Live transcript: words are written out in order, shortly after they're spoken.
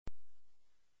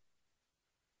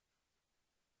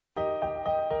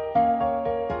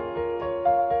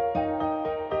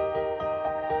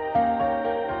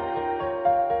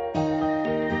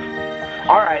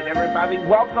All right, everybody,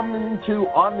 welcome to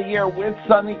On the Air with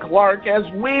Sonny Clark as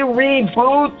we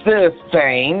reboot this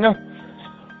thing.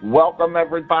 Welcome,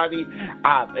 everybody.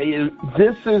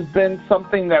 This has been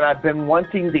something that I've been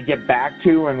wanting to get back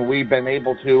to, and we've been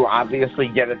able to obviously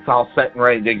get it all set and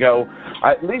ready to go.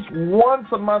 At least once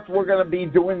a month, we're going to be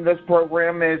doing this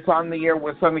program. It's On the Air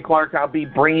with Sonny Clark. I'll be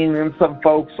bringing in some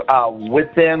folks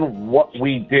within what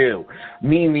we do,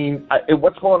 meaning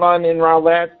what's going on in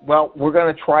Rowlett. Well, we're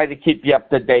going to try to keep you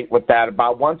up to date with that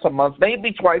about once a month,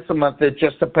 maybe twice a month. It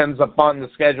just depends upon the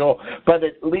schedule, but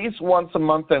at least once a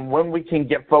month, and when we can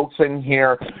get folks in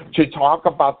here to talk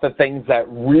about the things that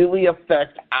really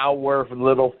affect our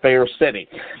little fair city.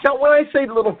 Now, when I say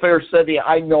little fair city,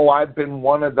 I know I've been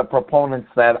one of the proponents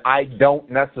that I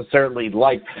don't necessarily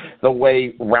like the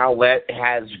way Rowlett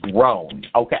has grown.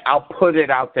 Okay, I'll put it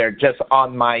out there just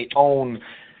on my own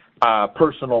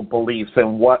personal beliefs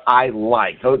and what I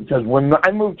like. Because when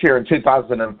I moved here in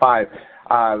 2005,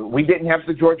 we didn't have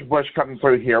the George Bush coming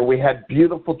through here. We had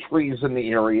beautiful trees in the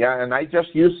area, and I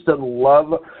just used to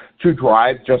love to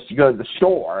drive just to go to the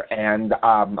store. And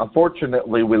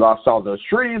unfortunately, we lost all those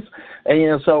trees.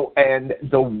 And and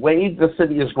the way the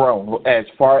city has grown, as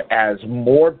far as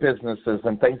more businesses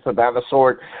and things of that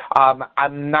sort,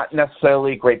 I'm not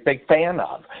necessarily a great big fan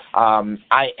of.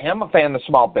 I am a fan of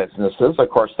small businesses. Of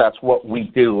course, that's what we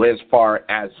do as far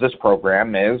as this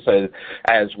program is,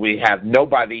 as we have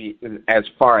nobody as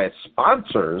far as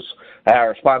sponsors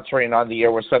are sponsoring On the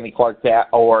Air with Sonny Clark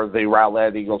or the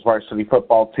Rowlett Eagles varsity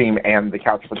football team and the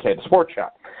Couch Potato Sports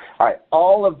Shop. All right,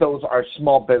 all of those are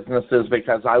small businesses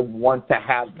because I want to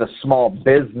have the small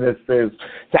businesses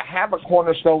to have a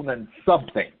cornerstone in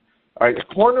something. All right,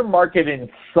 a corner market in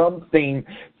something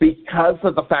because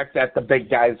of the fact that the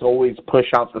big guys always push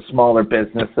out the smaller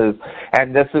businesses,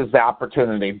 and this is the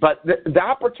opportunity. But the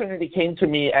opportunity came to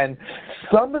me, and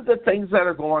some of the things that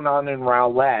are going on in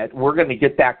Rowlett, we're going to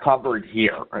get that covered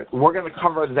here. We're going to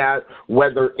cover that,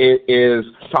 whether it is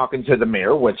talking to the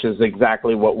mayor, which is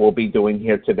exactly what we'll be doing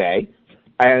here today,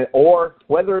 or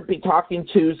whether it be talking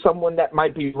to someone that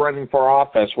might be running for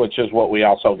office, which is what we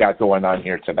also got going on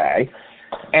here today.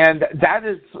 And that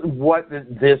is what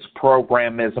this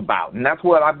program is about. And that's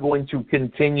what I'm going to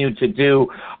continue to do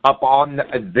up on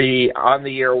the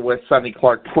Air with Sonny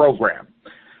Clark program.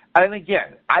 And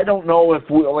again, I don't know if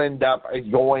we'll end up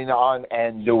going on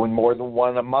and doing more than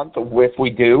one a month. If we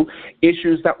do,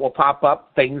 issues that will pop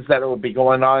up, things that will be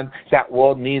going on that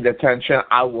will need attention,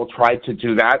 I will try to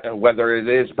do that. And whether it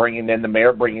is bringing in the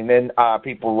mayor, bringing in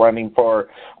people running for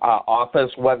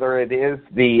office, whether it is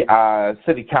the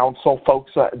city council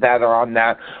folks that are on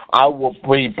that, I will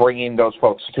be bringing those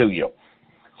folks to you.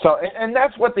 So, and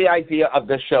that's what the idea of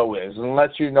this show is, and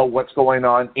let you know what's going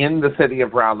on in the city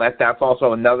of Rowlett. That's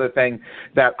also another thing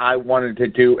that I wanted to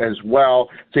do as well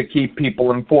to keep people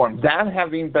informed. That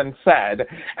having been said,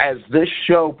 as this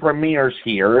show premieres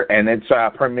here, and it's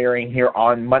premiering here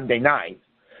on Monday night,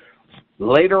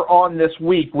 later on this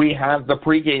week, we have the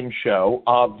pregame show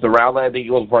of the Rowlett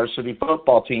Eagles varsity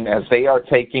football team as they are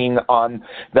taking on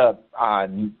the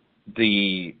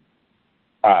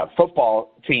football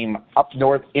team up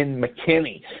north in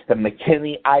McKinney, the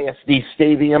McKinney ISD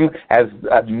Stadium, as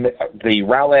the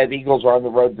Rowlett Eagles are on the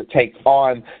road to take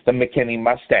on the McKinney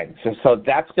Mustangs. And so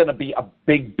that's going to be a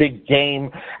big, big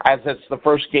game as it's the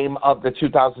first game of the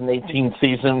 2018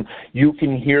 season. You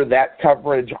can hear that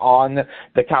coverage on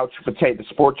the Couch Potato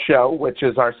Sports Show, which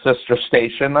is our sister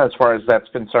station as far as that's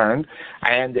concerned.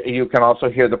 And you can also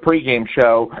hear the pregame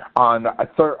show on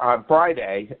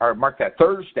Friday, or mark that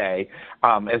Thursday,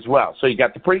 as well. So you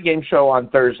got the pregame show on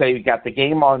Thursday, you got the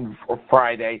game on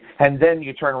Friday, and then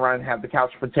you turn around and have the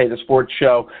Couch Potato Sports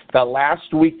Show the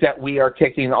last week that we are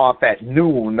kicking off at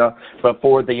noon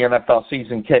before the NFL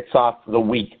season kicks off. The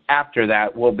week after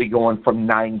that, we'll be going from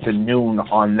 9 to noon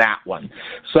on that one.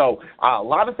 So a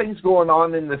lot of things going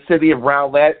on in the city of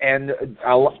Rowlett, and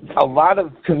a lot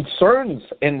of concerns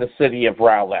in the city of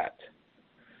Rowlett.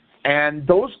 And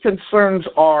those concerns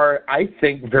are, I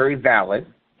think, very valid.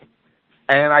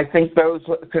 And I think those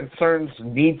concerns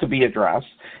need to be addressed.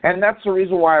 And that's the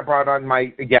reason why I brought on my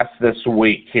guest this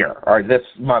week here, or this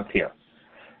month here.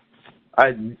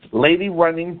 A lady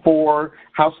running for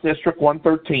House District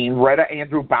 113, Rhetta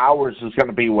Andrew Bowers, is going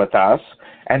to be with us.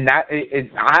 And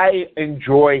I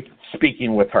enjoy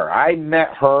speaking with her. I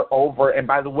met her over, and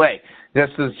by the way, this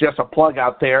is just a plug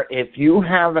out there. If you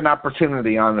have an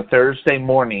opportunity on a Thursday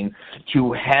morning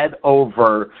to head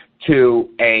over to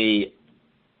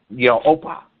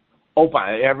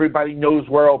Opa, everybody knows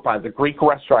where Opa, the Greek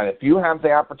restaurant. If you have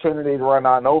the opportunity to run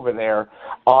on over there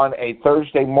on a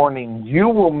Thursday morning, you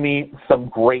will meet some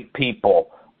great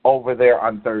people over there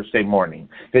on Thursday morning.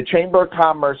 The Chamber of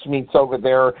Commerce meets over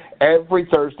there every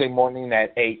Thursday morning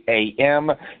at 8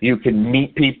 a.m. You can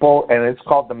meet people, and it's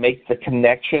called the Make the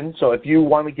Connection. So if you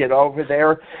want to get over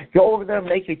there, go over there and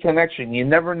make a connection. You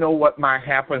never know what might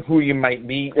happen, who you might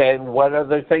meet, and what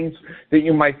other things that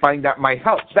you might find out might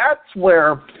help. That's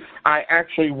where I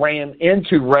actually ran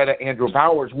into Rhetta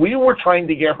Andrew-Bowers. We were trying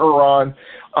to get her on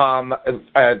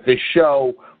the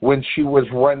show when she was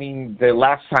running the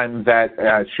last time that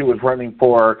she was running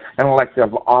for an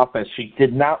elective office. She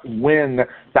did not win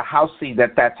the House seat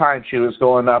at that time. She was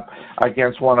going up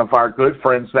against one of our good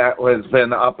friends that has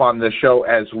been up on the show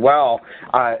as well,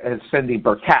 as Cindy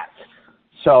Burkett.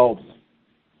 So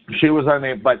she was on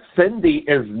it, but Cindy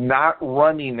is not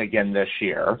running again this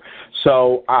year.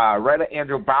 So Rhetta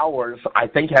Andrew-Bowers, I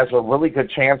think, has a really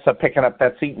good chance of picking up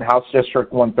that seat in House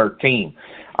District 113,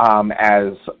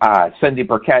 as Cindy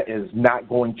Burkett is not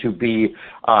going to be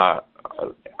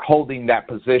holding that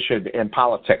position in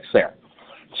politics there.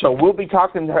 So we'll be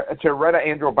talking to Rhetta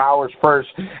Andrew-Bowers first,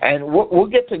 and we'll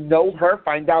get to know her,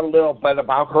 find out a little bit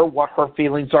about her, what her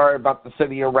feelings are about the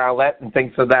city of Rowlett and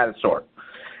things of that sort.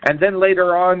 And then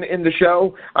later on in the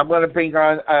show, I'm going to bring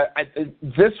on,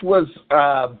 this was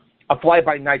a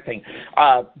fly-by-night thing.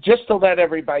 Just to let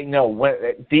everybody know,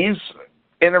 these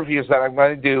interviews that I'm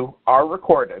going to do are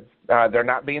recorded. They're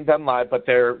not being done live, but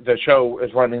the show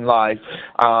is running live,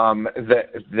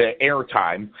 the air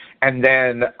time. And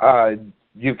then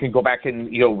you can go back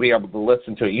and you'll be able to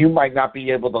listen to it. You might not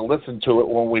be able to listen to it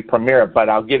when we premiere it, but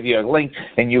I'll give you a link,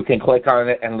 and you can click on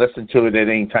it and listen to it at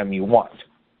any time you want.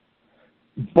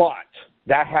 But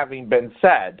that having been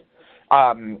said,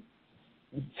 Tammy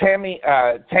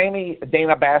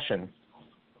Dana-Bashian,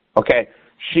 okay,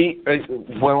 she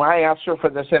when I asked her for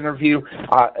this interview,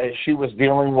 she was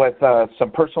dealing with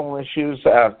some personal issues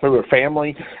through her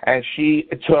family, and she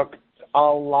took a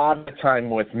lot of time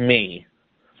with me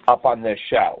up on this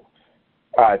show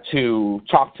to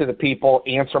talk to the people,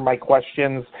 answer my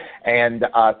questions, and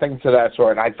things of that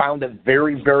sort. I found it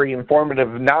very, very informative,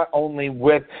 not only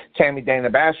with Tammy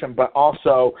Dana-Bashian, but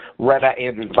also Rhetta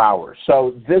Andrew-Bowers.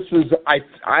 So this is,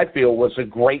 I feel, was a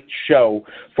great show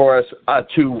for us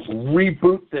to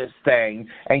reboot this thing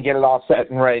and get it all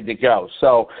set and ready to go.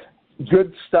 So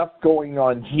good stuff going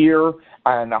on here,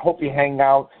 and I hope you hang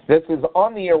out. This is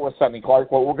On the Air with Sonny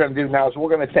Clark. What we're going to do now is we're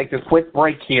going to take a quick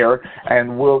break here,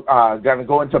 and we're going to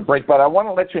go into break. But I want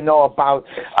to let you know about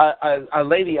a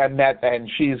lady I met, and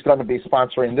she's going to be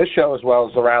sponsoring this show as well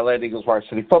as the Rowlett Eagles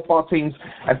varsity football teams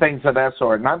and things of that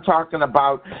sort. And I'm talking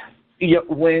about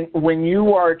when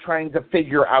you are trying to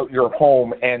figure out your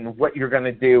home and what you're going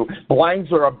to do,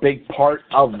 blinds are a big part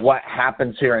of what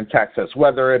happens here in Texas,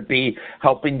 whether it be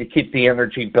helping to keep the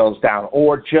energy bills down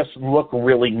or just look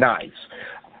really nice.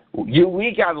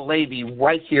 We got a lady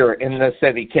right here in the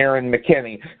city, Karen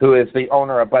McKinney, who is the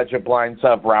owner of Budget Blinds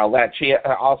of Rowlett. She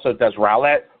also does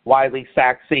Rowlett, Wiley,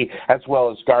 Saxe, as well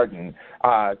as Garland.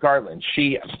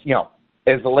 She,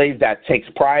 is a lady that takes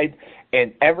pride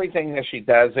in everything that she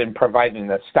does in providing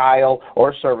a style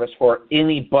or service for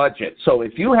any budget. So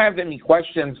if you have any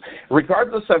questions,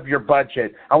 regardless of your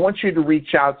budget, I want you to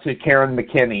reach out to Karen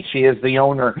McKinney. She is the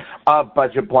owner of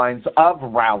Budget Blinds of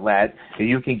Rowlett.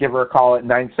 You can give her a call at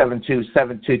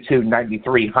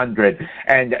 972-722-9300.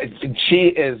 And she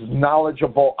is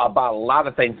knowledgeable about a lot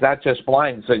of things, not just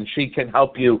blinds, and she can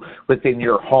help you within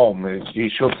your home.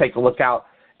 She'll take a look out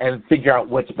and figure out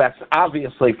what's best,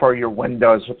 obviously, for your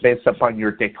windows based upon your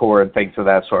decor and things of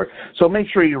that sort. So make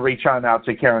sure you reach on out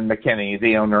to Karen McKinney,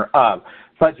 the owner of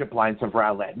Budget Blinds of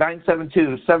Rowlett.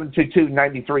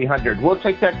 972-722-9300. We'll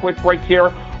take that quick break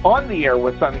here on the air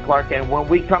with Sonny Clark, and when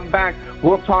we come back,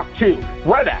 we'll talk to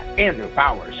Rhetta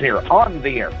Andrew-Bowers here on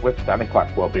the air with Sonny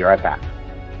Clark. We'll be right back.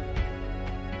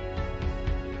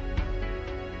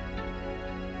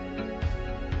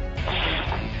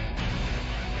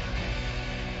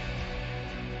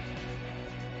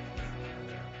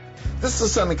 This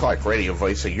is Sonny Clark, radio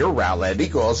voice of your Rowlett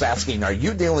Eagles, asking, are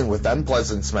you dealing with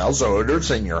unpleasant smells or odors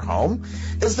in your home?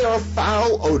 Is there a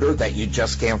foul odor that you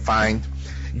just can't find?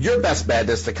 Your best bet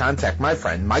is to contact my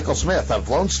friend Michael Smith of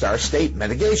Lone Star State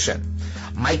Mitigation.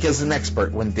 Mike is an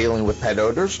expert when dealing with pet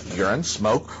odors, urine,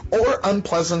 smoke, or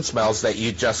unpleasant smells that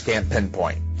you just can't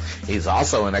pinpoint. He's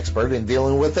also an expert in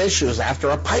dealing with issues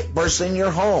after a pipe bursts in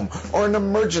your home or an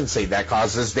emergency that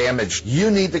causes damage. You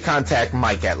need to contact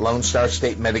Mike at Lone Star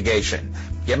State Mitigation.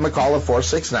 Give him a call at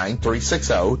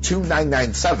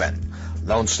 469-360-2997.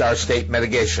 Lone Star State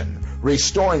Mitigation,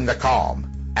 restoring the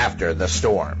calm after the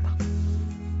storm.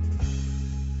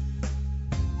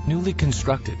 Newly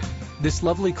constructed, this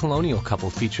lovely colonial couple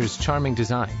features charming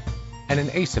design and an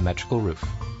asymmetrical roof.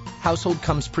 Household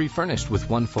comes pre-furnished with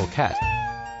one full cat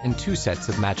and 2 sets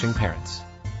of matching parents.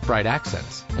 Bright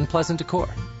accents and pleasant decor.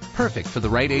 Perfect for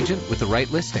the right agent with the right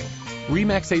listing.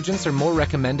 RE/MAX agents are more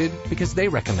recommended because they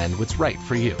recommend what's right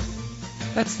for you.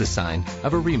 That's the sign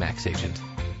of a RE/MAX agent.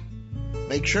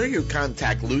 Make sure you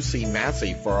contact Lucy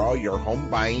Massey for all your home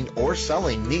buying or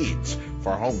selling needs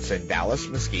for homes in Dallas,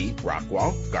 Mesquite,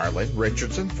 Rockwall, Garland,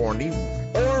 Richardson, Forney,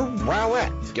 or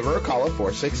Rowlett. Give her a call at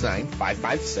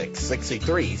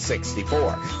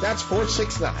 469-556-6364. That's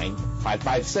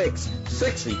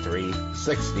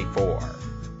 469-556-6364.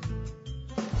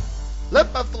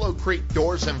 Let Buffalo Creek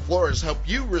Doors and Floors help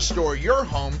you restore your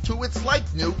home to its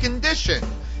like-new condition.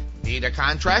 Need a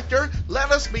contractor?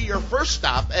 Let us be your first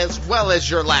stop as well as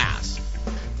your last.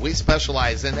 We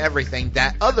specialize in everything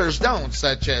that others don't,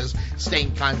 such as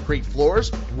stained concrete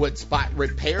floors, wood spot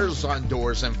repairs on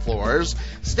doors and floors,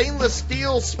 stainless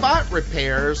steel spot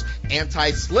repairs,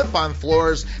 anti-slip-on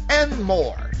floors, and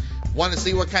more. Want to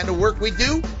see what kind of work we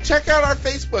do? Check out our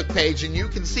Facebook page and you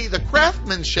can see the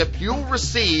craftsmanship you'll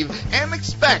receive and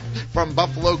expect from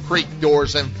Buffalo Creek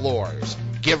Doors and Floors.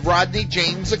 Give Rodney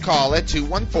James a call at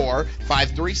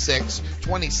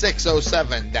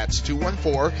 214-536-2607. That's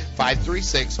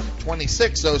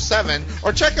 214-536-2607.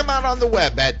 Or check him out on the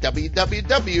web at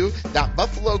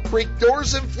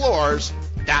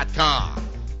www.buffalocreekdoorsandfloors.com.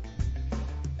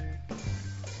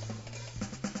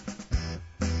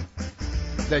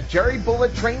 The Jerry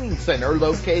Bullitt Training Center,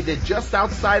 located just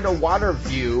outside of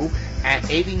Waterview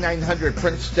at 8900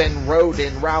 Princeton Road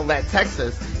in Rowlett,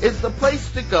 Texas, is the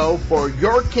place to go for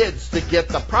your kids to get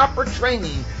the proper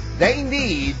training they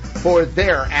need for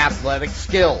their athletic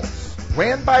skills.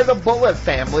 Ran by the Bullitt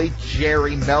family,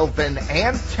 Jerry, Melvin,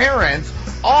 and Terrence,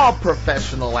 all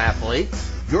professional athletes,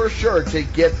 you're sure to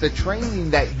get the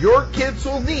training that your kids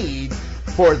will need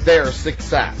for their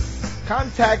success.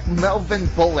 Contact Melvin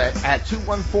Bullitt at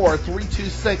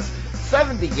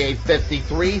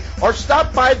 214-326-7853 or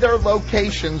stop by their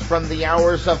locations from the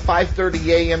hours of 5:30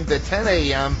 a.m. to 10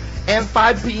 a.m. and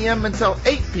 5 p.m. until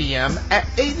 8 p.m. at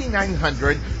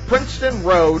 8900 Princeton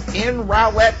Road in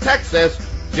Rowlett, Texas,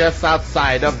 just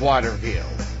outside of Waterview.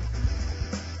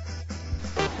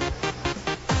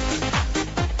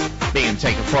 Being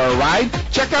taken for a ride?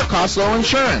 Check out Costco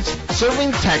Insurance,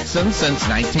 serving Texans since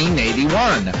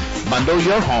 1981. Bundle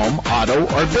your home, auto,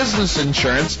 or business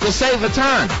insurance to save a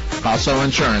ton. Costco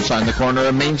Insurance on the corner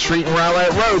of Main Street and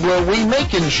Rowlett Road, where we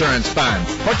make insurance fun.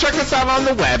 Or check us out on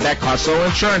the web at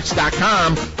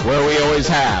CostcoInsurance.com, where we always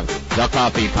have the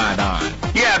coffee pot on.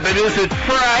 Yeah, but is it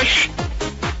fresh?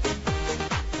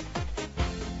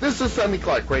 This is Sonny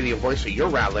Clark, radio voice of your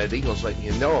Rowlett Eagles, letting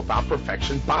you know about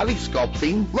Perfection Body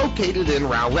Sculpting, located in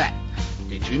Rowlett.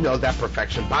 Did you know that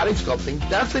Perfection Body Sculpting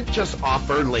doesn't just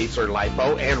offer laser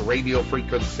lipo and radio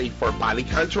frequency for body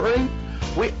contouring?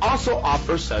 We also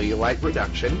offer cellulite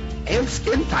reduction and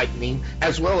skin tightening,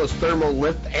 as well as thermal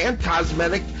lift and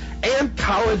cosmetic and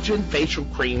collagen facial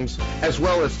creams, as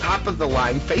well as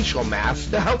top-of-the-line facial masks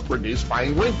to help reduce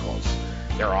fine wrinkles.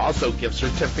 There are also gift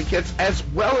certificates as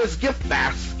well as gift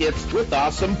baskets with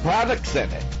awesome products in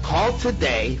it. Call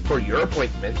today for your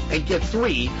appointment and get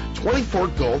 3 24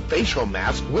 gold facial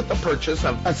masks with the purchase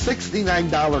of a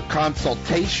 $69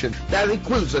 consultation that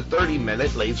includes a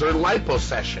 30-minute laser lipo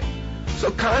session. So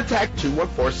contact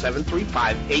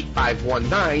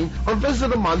 214-735-8519 or visit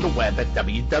them on the web at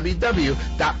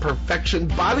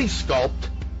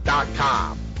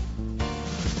www.perfectionbodysculpt.com.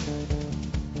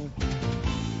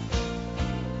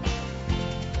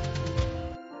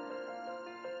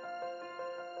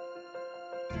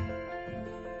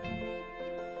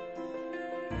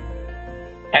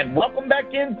 And welcome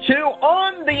back into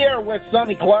On the Air with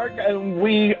Sonny Clark. And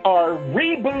we are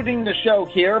rebooting the show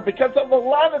here because of a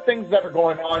lot of things that are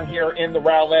going on here in the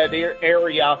Rowlett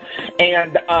area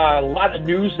and a lot of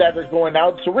news that is going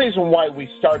out. It's the reason why we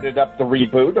started up the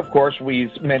reboot. Of course,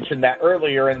 we mentioned that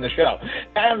earlier in the show.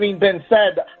 Having been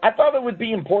said, I thought it would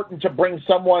be important to bring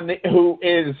someone who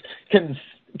is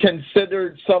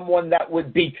considered someone that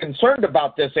would be concerned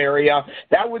about this area.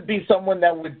 That would be someone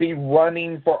that would be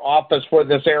running for office for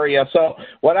this area. So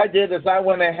what I did is I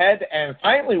went ahead and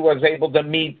finally was able to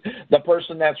meet the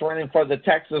person that's running for the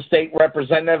Texas State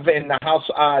Representative in the House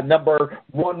number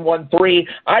 113.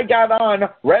 I got on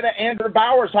Rhetta Andrew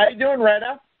Bowers. How you doing,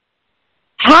 Rhetta?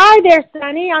 Hi there,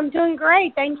 Sonny. I'm doing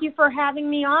great. Thank you for having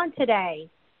me on today.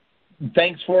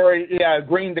 Thanks for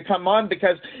agreeing to come on,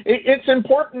 because it's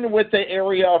important with the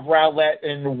area of Rowlett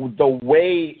and the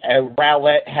way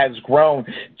Rowlett has grown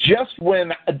just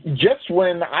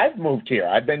when I've moved here.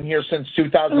 I've been here since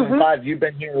 2005. You've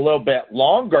been here a little bit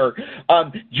longer.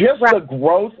 Just the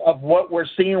growth of what we're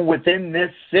seeing within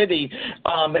this city,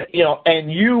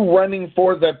 and you running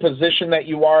for the position that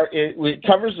you are, it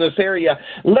covers this area.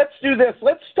 Let's do this.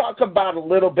 Let's talk about a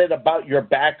little bit about your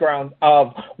background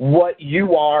of what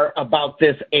you are about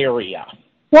this area.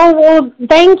 Well,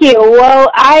 thank you. Well,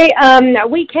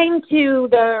 we came to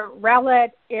the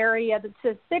Rowlett area,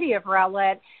 the city of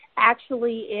Rowlett,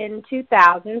 actually in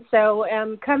 2000. So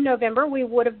come November, we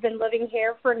would have been living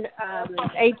here for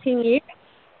 18 years.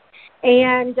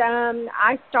 And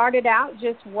I started out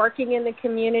just working in the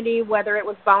community, whether it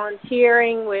was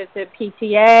volunteering with the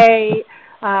PTA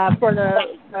for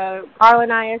the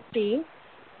Garland ISD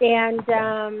and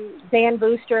band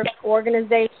booster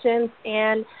organizations.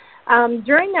 And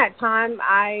during that time,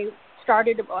 I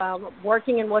started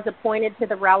working and was appointed to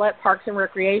the Rowlett Parks and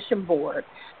Recreation Board.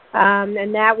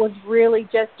 And that was really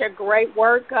just a great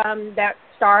work that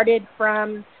started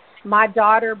from my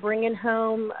daughter bringing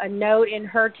home a note in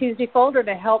her Tuesday folder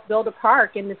to help build a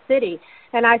park in the city.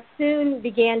 And I soon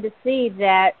began to see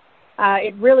that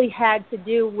it really had to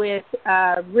do with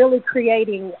really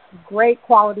creating great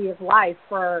quality of life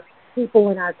for people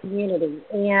in our community.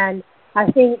 And I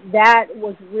think that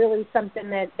was really something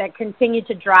that continued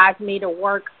to drive me to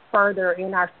work further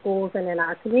in our schools and in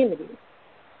our communities.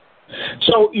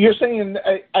 So you're saying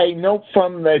a note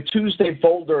from the Tuesday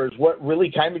folder is what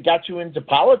really kind of got you into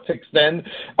politics then,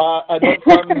 a note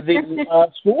from the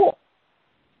school?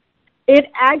 It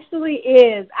actually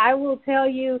is. I will tell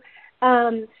you,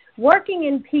 working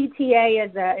in PTA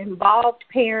as an involved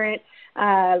parent,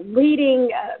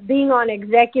 being on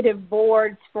executive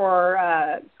boards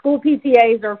for school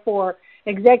PTAs or for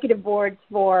executive boards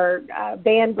for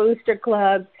band booster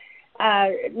clubs,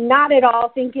 not at all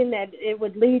thinking that it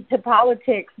would lead to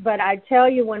politics, but I tell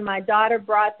you, when my daughter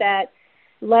brought that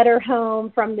letter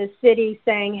home from the city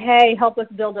saying, hey, help us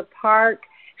build a park,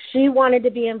 she wanted to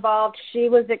be involved. She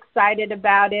was excited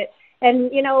about it.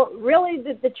 And, really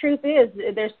the truth is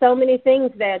there's so many things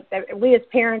that we as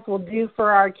parents will do for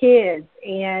our kids.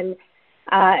 And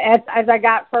as I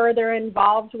got further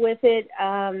involved with it,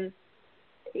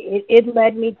 it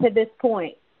led me to this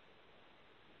point.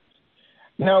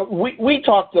 Now, we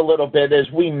talked a little bit as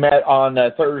we met on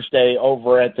Thursday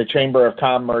over at the Chamber of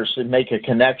Commerce and Make a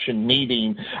Connection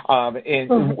meeting,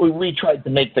 and we tried to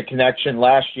make the connection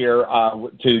last year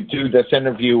to do this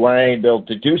interview. We weren't able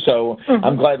to do so.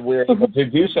 I'm glad we were able to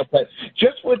do so. But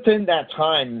just within that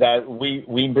time that we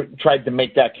tried to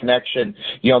make that connection,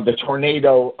 the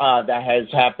tornado that has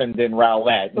happened in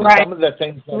Rowlett, and some of the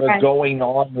things that are going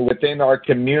on within our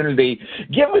community,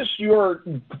 give us your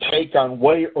take on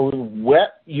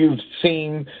what you've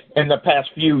seen in the past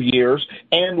few years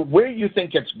and where you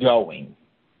think it's going.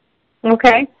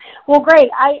 Okay. Well, great.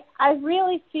 I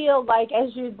really feel like,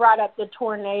 as you brought up the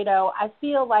tornado, I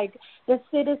feel like the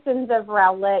citizens of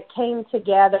Rowlett came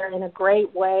together in a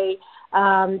great way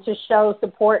to show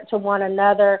support to one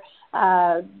another.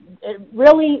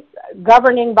 Really,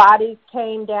 governing bodies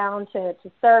came down to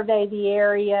survey the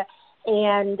area,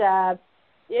 and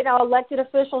elected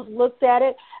officials looked at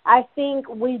it. I think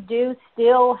we do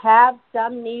still have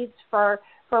some needs for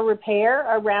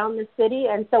repair around the city,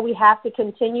 and so we have to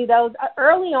continue those.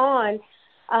 Early on,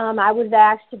 I was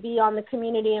asked to be on the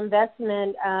community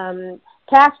investment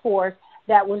task force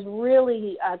that was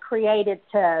really created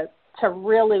to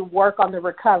really work on the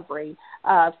recovery,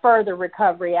 further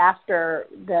recovery after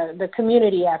the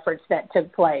community efforts that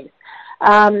took place.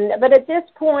 But at this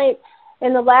point,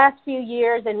 in the last few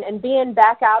years and being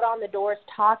back out on the doors,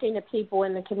 talking to people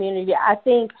in the community, I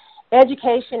think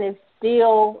education is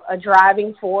still a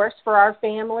driving force for our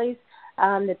families,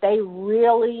 that they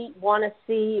really want to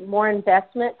see more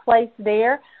investment placed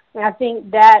there. And I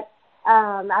think that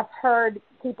I've heard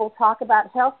people talk about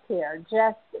health care.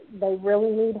 They really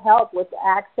need help with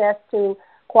access to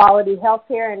quality health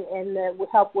care and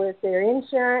help with their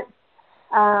insurance.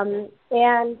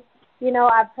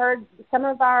 I've heard some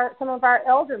of our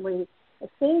elderly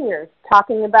seniors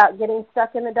talking about getting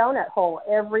stuck in the donut hole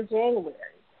every January.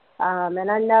 And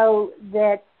I know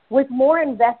that with more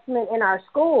investment in our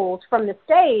schools from the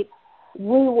state,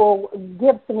 we will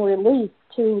give some relief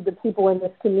to the people in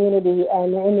this community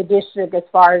and in the district as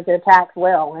far as their tax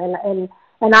bill. And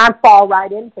I fall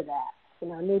right into that,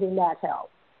 needing that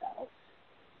help. So.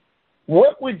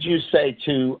 What would you say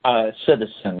to a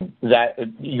citizen that,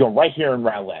 right here in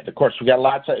Rowlett? Of course, we got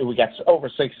over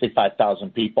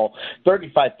 65,000 people,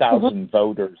 35,000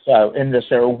 voters in this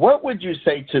area. What would you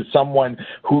say to someone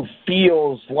who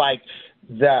feels like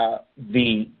the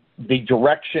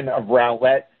direction of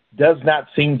Rowlett does not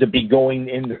seem to be going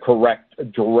in the correct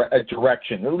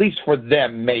direction, at least for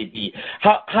them, maybe.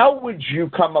 How would you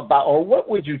come about, or what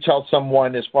would you tell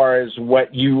someone as far as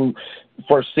what you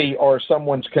foresee or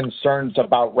someone's concerns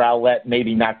about Rowlett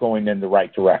maybe not going in the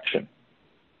right direction?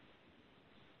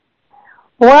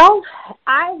 Well,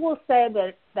 I will say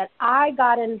that I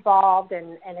got involved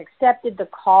and accepted the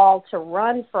call to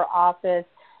run for office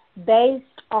based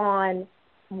on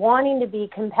wanting to be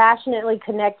compassionately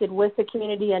connected with the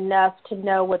community enough to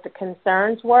know what the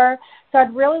concerns were. So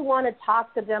I'd really want to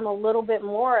talk to them a little bit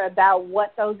more about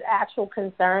what those actual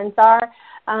concerns are,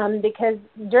 because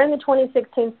during the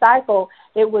 2016 cycle,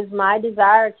 it was my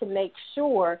desire to make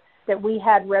sure that we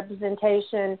had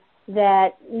representation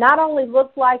that not only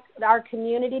looked like our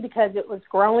community because it was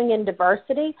growing in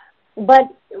diversity, but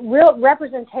real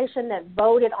representation that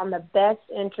voted on the best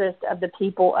interest of the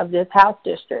people of this House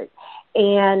district.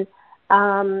 And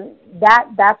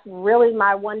that's really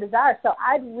my one desire. So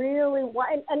I'd really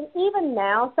want, and even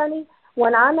now, Sonny,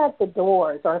 when I'm at the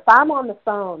doors or if I'm on the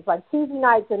phones, like Tuesday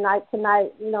nights and night to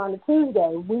night, on a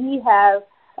Tuesday, we have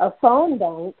a phone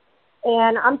bank,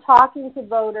 and I'm talking to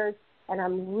voters, and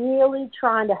I'm really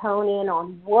trying to hone in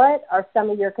on what are some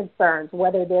of your concerns,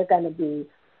 whether they're going to be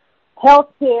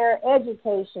healthcare,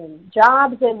 education,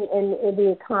 jobs in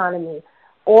the economy,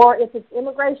 or if it's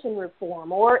immigration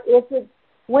reform, or if it's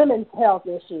women's health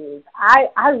issues.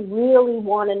 I really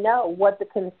want to know what the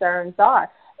concerns are.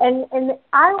 And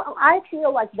I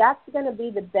feel like that's going to be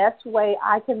the best way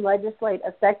I can legislate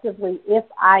effectively if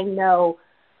I know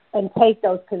and take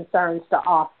those concerns to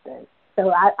Austin.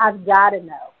 So I've got to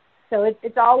know. So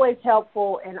it's always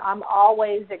helpful, and I'm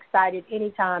always excited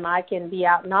anytime I can be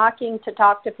out knocking to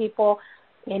talk to people,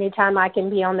 anytime I can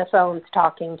be on the phones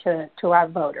talking to our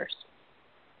voters.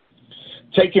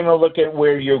 Taking a look at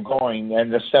where you're going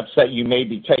and the steps that you may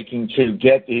be taking to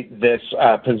get this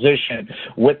position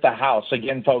with the House.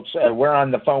 Again, folks, we're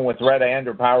on the phone with Rhetta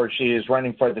Anderpower. She is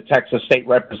running for the Texas State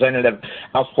Representative,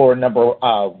 House Floor number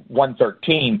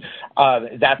 113.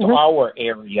 That's our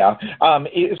area.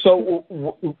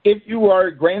 So if you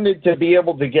are granted to be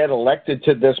able to get elected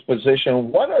to this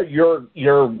position, what are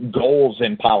your goals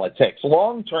in politics?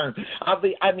 Long term,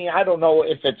 I mean, I don't know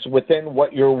if it's within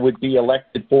what you would be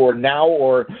elected for now,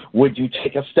 or would you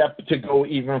take a step to go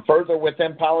even further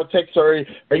within politics, or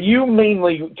are you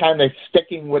mainly kind of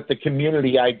sticking with the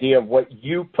community idea of what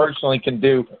you personally can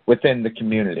do within the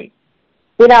community?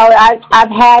 I've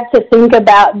had to think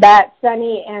about that,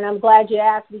 Sonny, and I'm glad you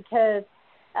asked, because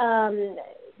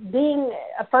being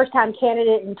a first-time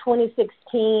candidate in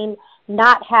 2016,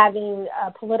 not having a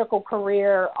political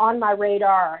career on my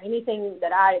radar or anything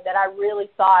that I really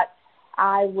thought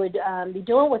I would be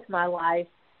doing with my life,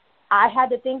 I had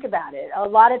to think about it. A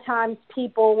lot of times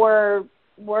people were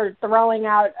throwing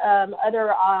out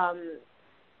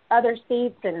other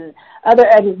seats and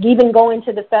even going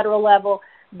to the federal level.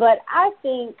 But I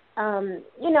think,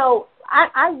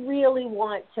 I really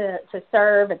want to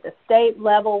serve at the state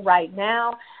level right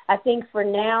now. I think for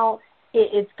now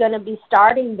it's going to be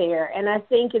starting there. And I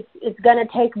think it's going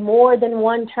to take more than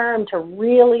one term to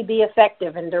really be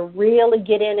effective and to really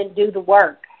get in and do the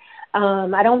work.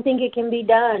 I don't think it can be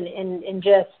done in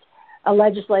just a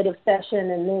legislative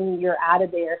session and then you're out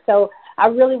of there. So I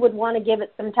really would want to give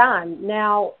it some time.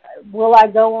 Now, will I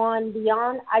go on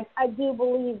beyond? I do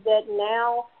believe that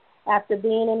now, after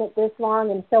being in it this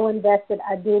long and so invested,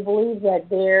 I do believe that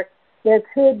there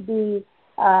could be,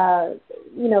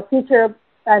 future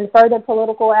and further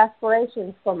political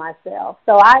aspirations for myself.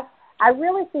 So I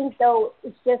really think, though,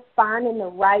 it's just finding the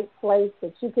right place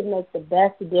that you can make the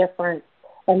best difference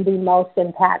and be most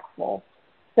impactful.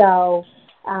 So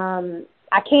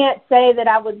I can't say that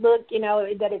I would look,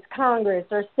 that it's Congress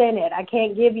or Senate. I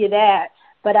can't give you that.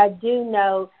 But I do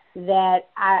know that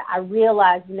I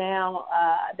realize now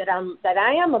that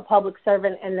I am a public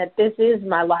servant and that this is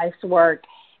my life's work.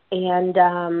 And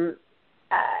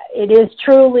it is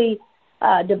truly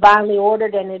divinely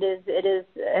ordered, and it is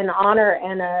an honor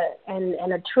and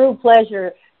a true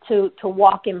pleasure to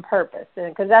walk in purpose,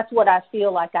 because that's what I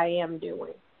feel like I am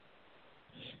doing.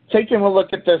 Taking a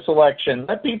look at this election,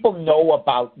 let people know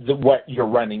about what you're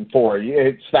running for.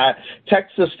 It's that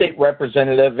Texas State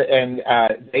Representative and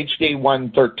HD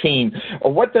 113.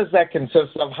 What does that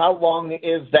consist of? How long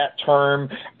is that term?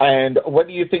 And what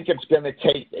do you think it's going to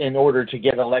take in order to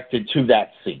get elected to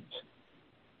that seat?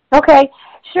 Okay,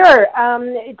 sure.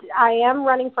 I am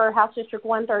running for House District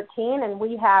 113, and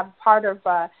we have part of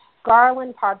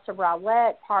Garland, parts of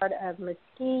Rowlett, part of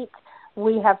Mesquite,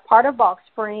 We have part of Balk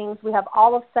Springs. We have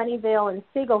all of Sunnyvale and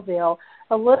Seagoville,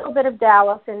 a little bit of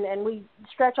Dallas, and we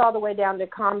stretch all the way down to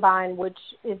Combine, which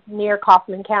is near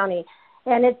Kaufman County.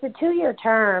 And it's a 2-year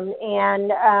term,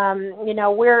 and,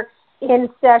 we're in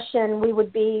session. We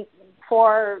would be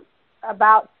for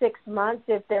about 6 months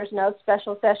if there's no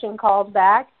special session called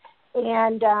back.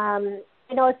 And,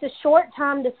 it's a short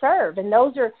time to serve, and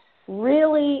those are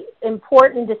really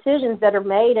important decisions that are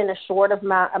made in a short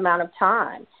amount of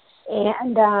time.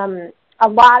 And a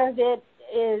lot of it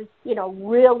is,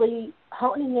 really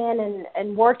honing in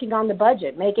and working on the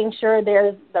budget, making sure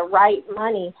there's the right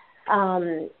money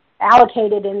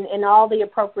allocated in all the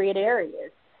appropriate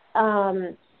areas.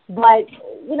 But,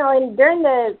 and during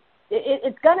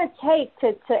it's going to take,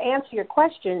 to answer your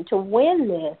question, to win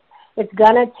this, it's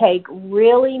going to take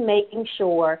really making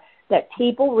sure that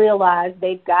people realize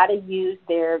they've got to use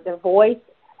their voice.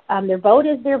 Their vote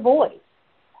is their voice.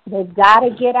 They've got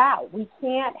to get out. We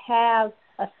can't have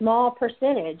a small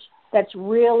percentage that's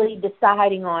really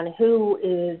deciding on who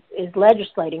is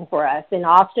legislating for us in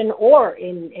Austin or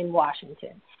in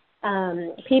Washington.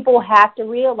 People have to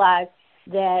realize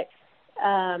that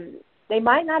they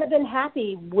might not have been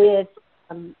happy with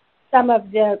some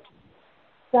of the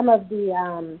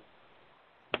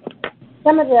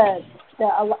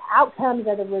outcomes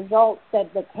or the results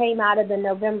that came out of the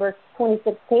November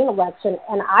 2016 election,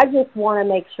 and I just want to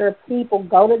make sure people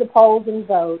go to the polls and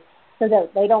vote so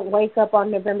that they don't wake up on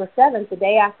November 7th, the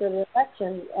day after the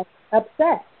election,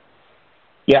 upset.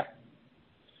 Yeah.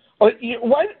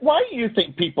 Why do you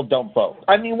think people don't vote?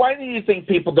 I mean, why do you think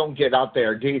people don't get out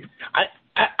there?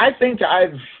 I think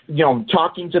I've,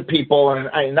 talking to people,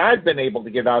 and I've been able to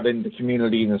get out in the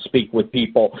community and speak with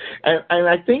people, and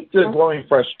I think the growing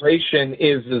frustration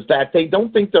is that they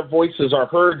don't think their voices are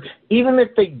heard, even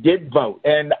if they did vote.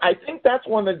 And I think that's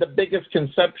one of the biggest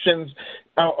conceptions,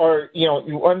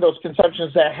 one of those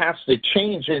conceptions that has to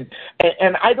change. And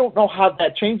I don't know how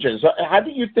that changes. How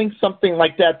do you think something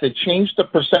like that to change the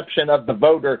perception of the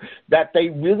voter that they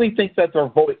really think that their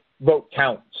vote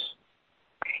counts?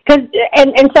 And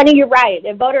Sonny, you're right.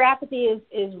 Voter apathy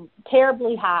is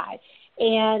terribly high,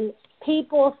 and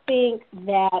people think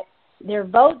that their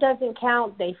vote doesn't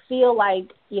count. They feel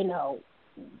like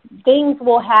things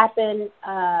will happen.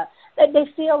 They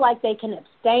feel like they can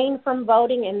abstain from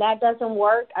voting, and that doesn't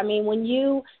work. I mean, when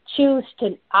you choose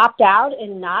to opt out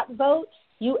and not vote,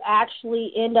 you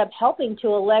actually end up helping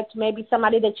to elect maybe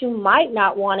somebody that you might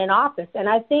not want in office. And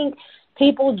I think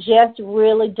people just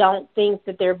really don't think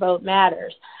that their vote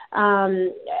matters.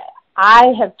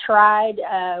 I have tried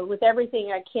with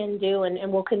everything I can do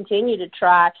and will continue to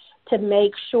try to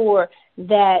make sure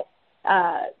that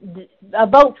a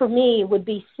vote for me would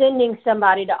be sending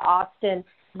somebody to Austin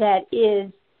that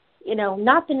is,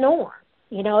 not the norm.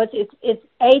 It's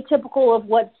atypical of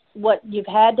what you've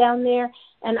had down there,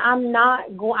 and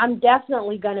I'm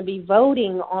definitely going to be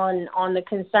voting on the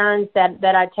concerns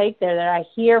that I take there, that I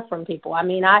hear from people. I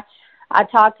mean, I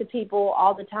talk to people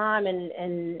all the time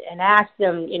and ask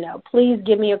them, please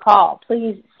give me a call.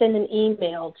 Please send an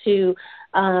email to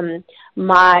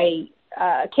my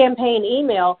campaign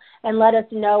email and let us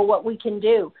know what we can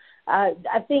do.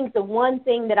 I think the one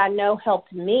thing that I know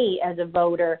helped me as a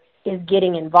voter is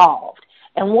getting involved.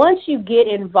 And once you get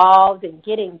involved and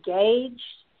get engaged,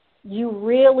 you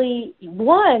really,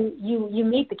 you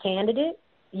meet the candidate,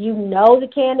 you know the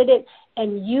candidate,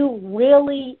 and you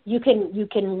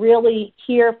can really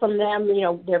hear from them,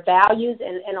 their values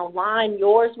and align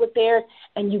yours with theirs,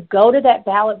 and you go to that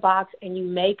ballot box and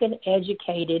you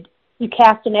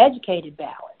cast an educated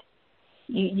ballot.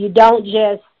 You don't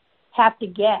just have to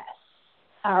guess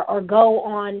or go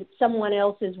on someone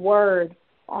else's word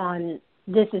on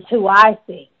this is who I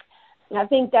think. And I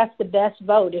think that's the best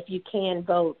vote if you can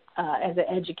vote as an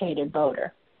educated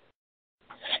voter.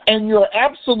 And you're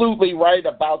absolutely right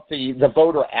about the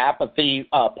voter apathy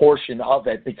portion of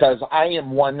it, because I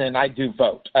am one and I do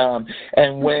vote.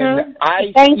 And when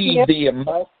I see the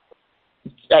amount...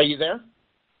 Are you there?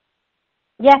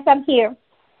 Yes, I'm here.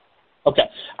 Okay.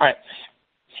 All right.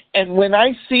 And when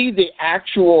I see the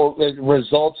actual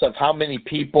results of how many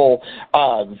people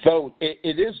vote,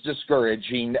 it is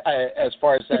discouraging as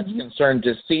far as that's concerned,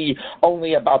 to see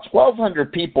only about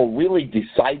 1,200 people really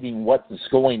deciding what is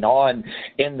going on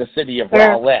in the city of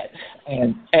Rowlett.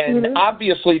 And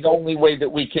obviously the only way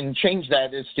that we can change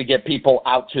that is to get people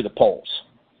out to the polls.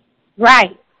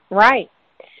 Right.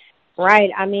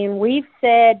 I mean, we've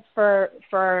said for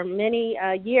many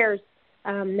years,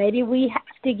 maybe we have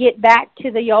to get back to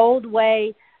the old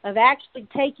way of actually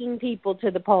taking people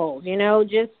to the polls.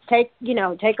 Just take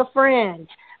a friend,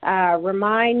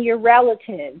 Remind your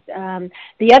relatives.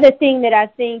 The other thing that I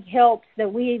think helps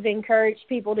that we've encouraged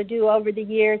people to do over the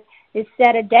years is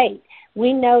set a date.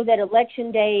 We know that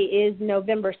Election Day is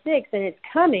November 6th, and it's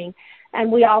coming. And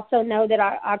we also know that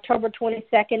October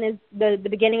 22nd is the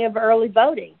beginning of early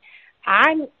voting.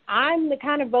 I'm the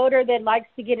kind of voter that likes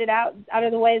to get it out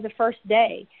of the way the first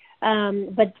day.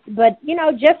 But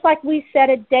just like we set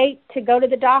a date to go to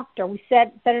the doctor, we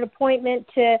set an appointment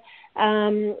to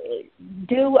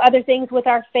do other things with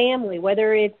our family,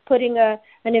 whether it's putting an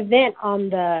event on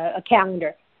the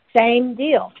calendar. Same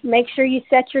deal. Make sure you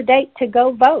set your date to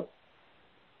go vote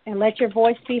and let your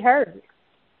voice be heard.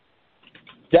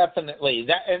 Definitely,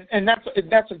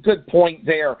 that's a good point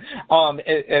there,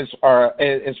 as far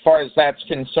as that's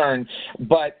concerned.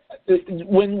 But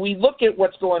when we look at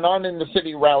what's going on in the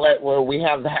city of Rowlett, where we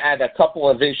have had a couple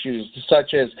of issues,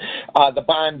 such as the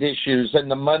bond issues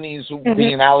and the monies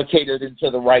being allocated into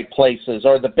the right places,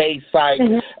 or the Bayside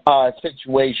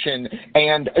situation,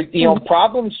 and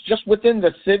problems just within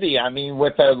the city. I mean,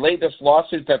 with the latest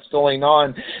lawsuit that's going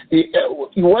on,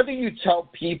 what do you tell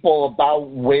people about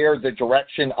where the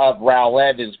direction of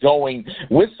Rowlett is going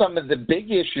with some of the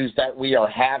big issues that we are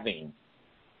having?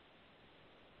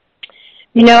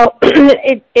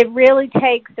 It really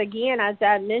takes, again, as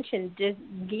I mentioned, just,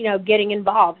 getting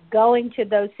involved, going to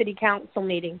those city council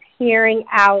meetings, hearing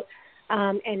out,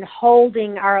 and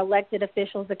holding our elected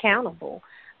officials accountable.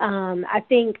 I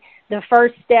think the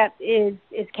first step is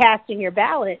casting your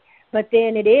ballot, but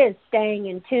then it is staying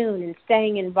in tune and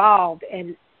staying involved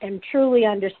and truly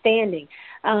understanding.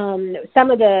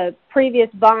 Some of the previous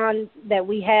bonds that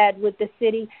we had with the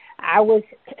city, I was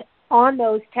on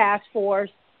those task forces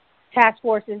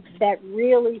that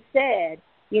really said,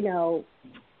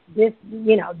 this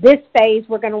phase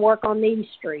we're going to work on these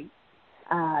streets.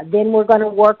 Then we're going to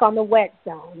work on the wet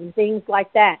zone and things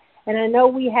like that. And I know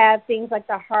we have things like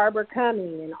the harbor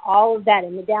coming and all of that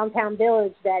in the downtown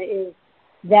village that is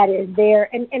there,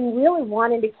 and really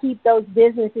wanting to keep those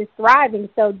businesses thriving,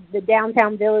 so the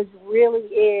downtown village really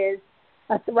is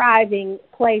a thriving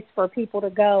place for people to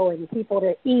go and people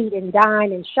to eat and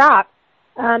dine and shop.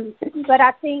 But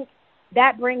I think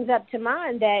that brings up to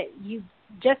mind that you,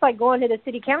 just like going to the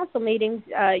city council meetings,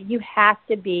 you have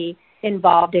to be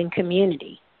involved in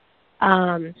community.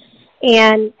 And,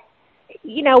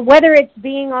 whether it's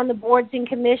being on the boards and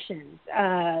commissions,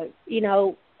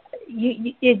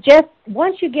 it just,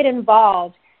 once you get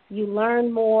involved, you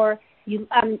learn more.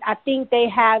 I think they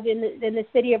have in the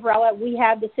city of Rowlett, we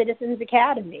have the Citizens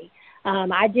Academy.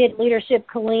 I did Leadership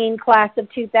Colleen class of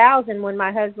 2000 when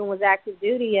my husband was active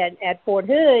duty at Fort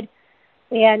Hood,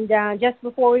 and just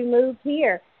before we moved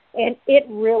here, and it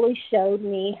really showed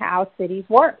me how cities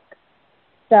work.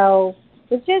 So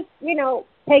it's just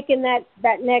taking that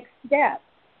next step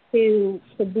to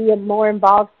be a more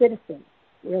involved citizen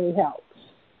really helps.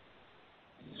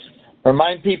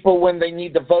 Remind people when they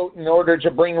need to vote in order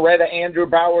to bring Rhetta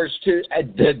Bowers,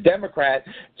 the Democrat,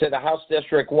 to the House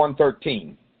District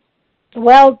 113.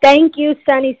 Well, thank you,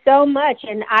 Sonny, so much.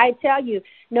 And I tell you,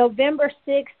 November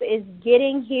 6th is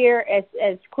getting here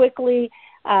as quicker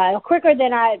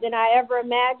than I ever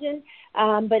imagined.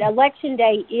 But Election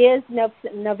Day is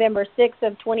November 6th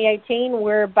of 2018.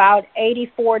 We're about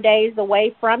 84 days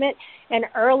away from it. And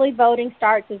early voting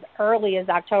starts as early as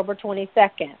October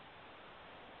 22nd.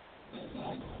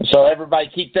 So everybody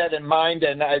keep that in mind,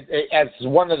 and as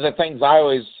one of the things I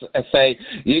always say,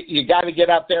 you got to get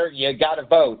out there, you got to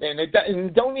vote, and it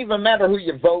don't even matter who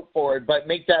you vote for, but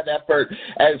make that effort,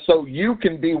 so you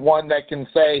can be one that can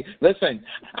say, listen,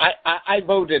 I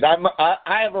voted, I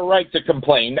have a right to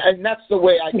complain, and that's the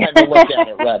way I kind of look at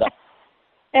it, Rhetta.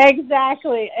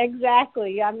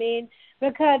 Exactly. I mean,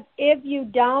 because if you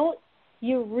don't,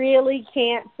 you really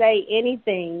can't say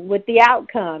anything with the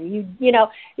outcome. We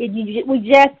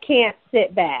just can't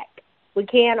sit back. We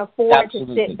can't afford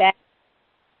to sit back.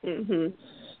 Mm-hmm.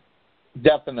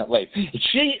 Definitely.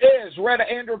 She is Rhetta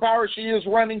Bowers. She is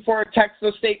running for a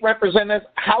Texas State Representative,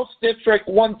 House District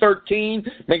 113.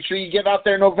 Make sure you get out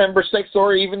there November 6th,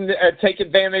 or even take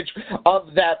advantage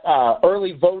of that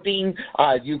early voting.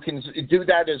 You can do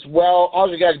that as well.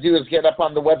 All you got to do is get up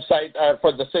on the website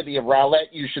for the city of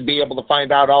Rowlett. You should be able to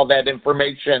find out all that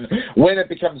information when it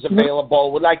becomes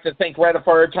available. We'd like to thank Rhetta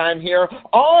for her time here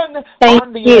on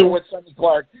the air with Sonny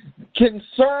Clark.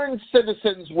 Concerned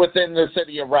citizens within the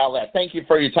city of Rowlett. Thank you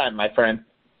for your time, my friend.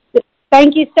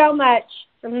 Thank you so much.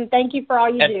 Thank you for all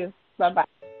you do. Bye-bye.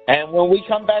 And when we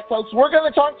come back, folks, we're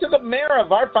going to talk to the mayor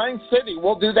of our fine city.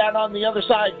 We'll do that on the other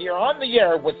side here on the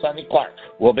air with Sonny Clark.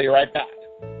 We'll be right back.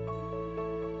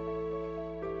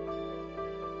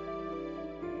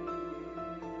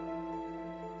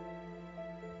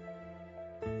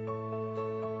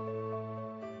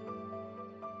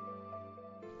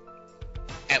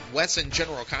 At Wesson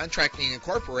General Contracting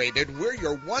Incorporated, we're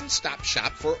your one-stop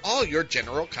shop for all your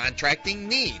general contracting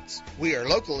needs. We are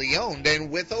locally owned and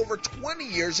with over 20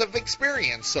 years of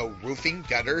experience, so roofing,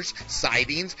 gutters,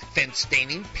 sidings, fence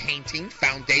staining, painting,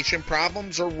 foundation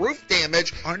problems, or roof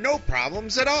damage are no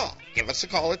problems at all. Give us a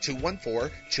call at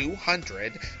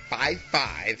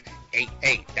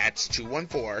 214-200-5588. That's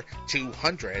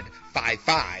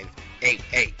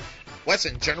 214-200-5588.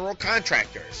 Wesson General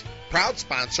Contractors, proud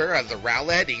sponsor of the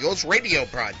Rowlett Eagles radio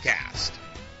broadcast.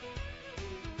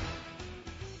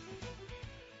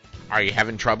 Are you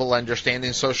having trouble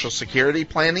understanding Social Security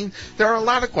planning? There are a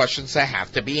lot of questions that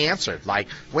have to be answered, like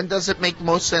when does it make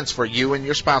most sense for you and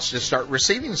your spouse to start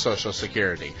receiving Social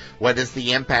Security? What is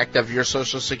the impact of your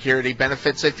Social Security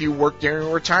benefits if you work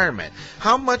during retirement?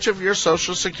 How much of your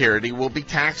Social Security will be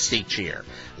taxed each year?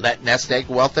 Let Nest Egg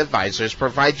Wealth Advisors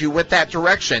provide you with that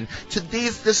direction to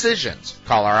these decisions.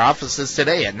 Call our offices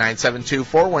today at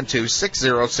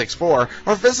 972-412-6064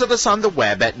 or visit us on the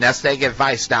web at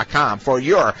nesteggadvice.com for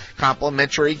your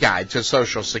complimentary guide to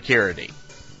Social Security.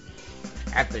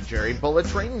 At the Jerry Bullet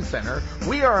Training Center,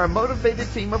 we are a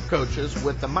motivated team of coaches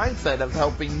with the mindset of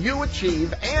helping you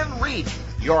achieve and reach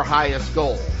your highest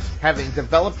goals. Having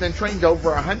developed and trained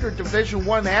over 100 Division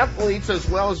I athletes as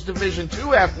well as Division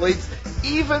II athletes,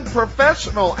 even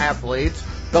professional athletes,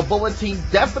 the Bullet team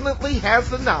definitely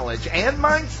has the knowledge and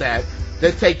mindset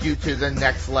to take you to the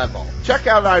next level. Check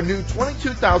out our new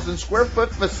 22,000 square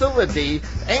foot facility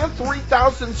and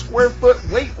 3,000 square foot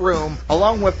weight room,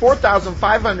 along with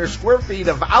 4,500 square feet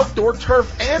of outdoor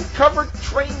turf and covered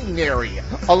training area,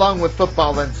 along with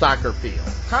football and soccer field.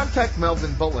 Contact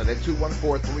Melvin Bullitt at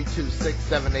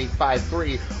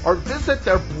 214-326-7853 or visit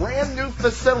their brand new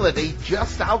facility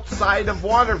just outside of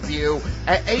Waterview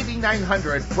at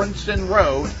 8900 Princeton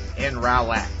Road in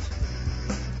Rowlett.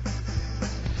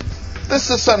 This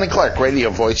is Sonny Clark, radio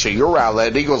voice of your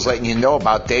Rowlett Eagles, letting you know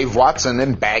about Dave Watson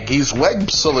and Baggy's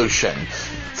Web Solution.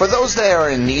 For those that are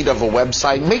in need of a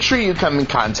website, make sure you come in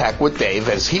contact with Dave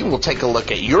as he will take a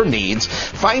look at your needs,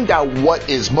 find out what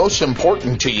is most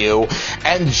important to you,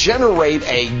 and generate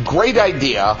a great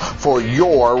idea for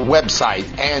your website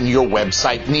and your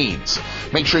website needs.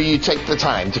 Make sure you take the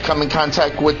time to come in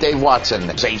contact with Dave Watson.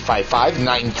 It's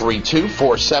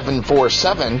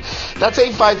 855-932-4747. That's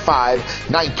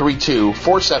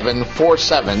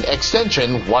 855-932-4747,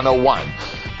 extension 101.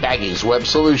 Baggy's Web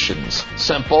Solutions.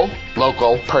 Simple,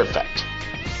 local, perfect.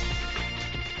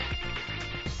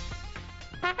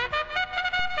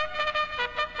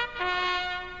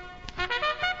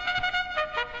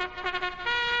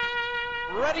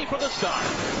 Ready for the start.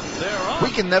 We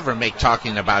can never make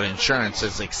talking about insurance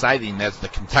as exciting as the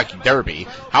Kentucky Derby.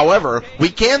 However, we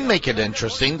can make it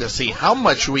interesting to see how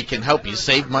much we can help you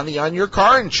save money on your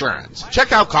car insurance.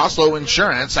 Check out Costlow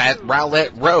Insurance at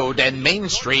Rowlett Road and Main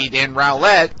Street in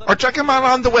Rowlett, or check them out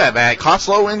on the web at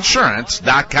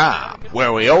CostlowInsurance.com,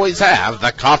 where we always have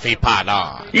the coffee pot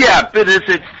on. Yeah, but is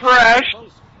it fresh?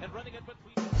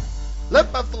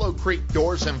 Let Buffalo Creek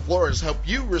Doors and Floors help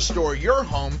you restore your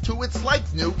home to its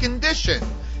like-new condition.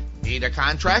 Need a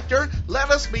contractor?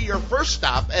 Let us be your first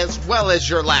stop as well as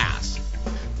your last.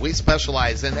 We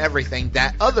specialize in everything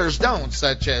that others don't,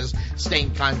 such as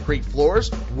stained concrete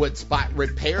floors, wood spot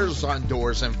repairs on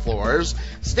doors and floors,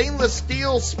 stainless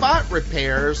steel spot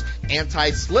repairs,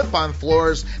 anti-slip-on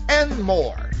floors, and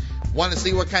more. Want to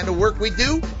see what kind of work we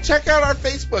do? Check out our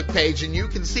Facebook page and you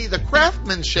can see the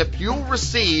craftsmanship you'll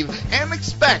receive and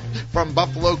expect from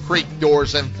Buffalo Creek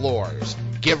Doors and Floors.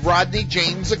 Give Rodney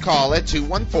James a call at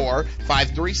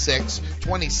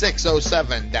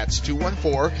 214-536-2607. That's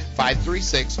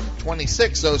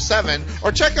 214-536-2607.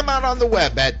 Or check him out on the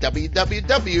web at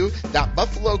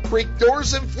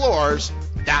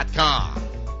www.buffalocreekdoorsandfloors.com.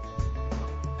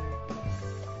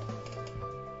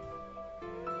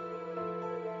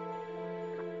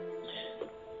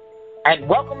 And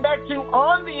welcome back to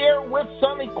On the Air with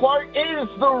Sonny Clark. It is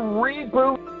the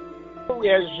reboot.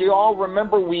 As you all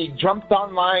remember, we jumped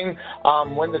online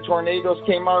when the tornadoes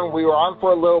came on. We were on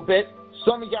for a little bit.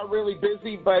 Sonny got really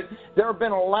busy, but there have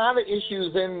been a lot of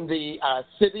issues in the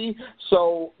city.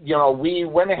 So, we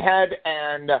went ahead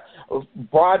and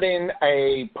brought in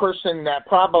a person that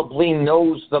probably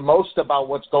knows the most about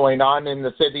what's going on in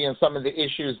the city and some of the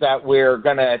issues that we're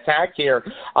going to attack here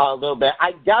a little bit.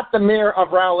 I got the mayor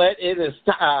of Rowlett. It is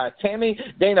Tammy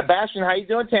Dana-Bashian. How you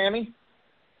doing, Tammy?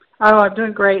 Oh, I'm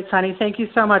doing great, Sonny. Thank you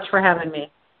so much for having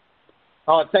me.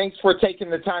 Thanks for taking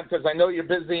the time, because I know you're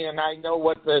busy and I know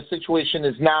what the situation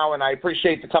is now, and I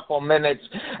appreciate the couple of minutes.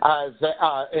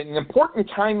 An important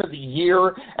time of the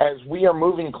year as we are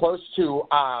moving close to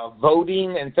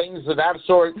voting and things of that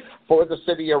sort for the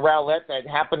city of Rowlett that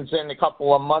happens in a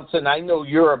couple of months, and I know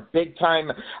you're a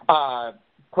big-time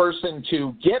person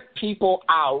to get people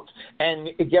out and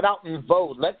get out and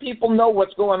vote. Let people know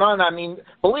what's going on. I mean,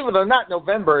 believe it or not,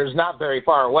 November is not very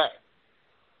far away.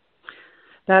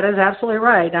 That is absolutely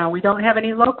right. Now, we don't have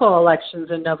any local elections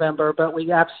in November, but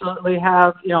we absolutely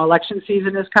have, election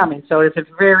season is coming. So it's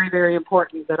very, very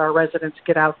important that our residents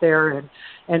get out there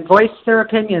and voice their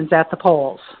opinions at the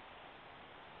polls.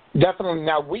 Definitely.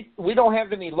 Now, we don't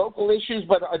have any local issues,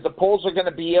 but the polls are going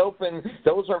to be open.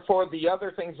 Those are for the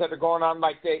other things that are going on,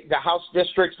 like the House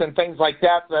districts and things like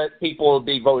that people will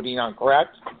be voting on,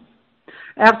 correct?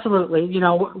 Absolutely.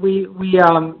 We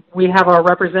have our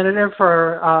representative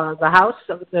for the House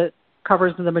that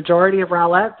covers the majority of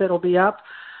Rowlett that'll be up,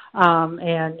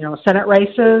 and Senate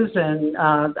races, and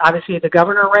obviously the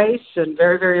governor race, and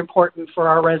very, very important for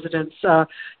our residents to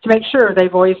make sure they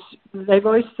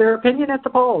voice their opinion at the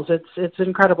polls. It's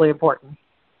incredibly important.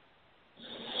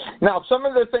 Now, some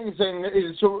of the things, and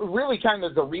it's really kind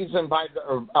of the reason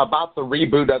about the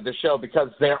reboot of the show, because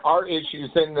there are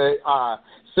issues in the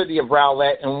city of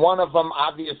Rowlett, and one of them,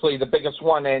 obviously, the biggest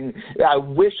one, and I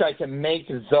wish I could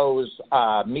make those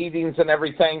meetings and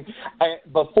everything.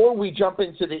 Before we jump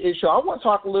into the issue, I want to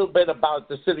talk a little bit about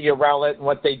the city of Rowlett and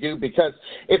what they do, because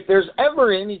if there's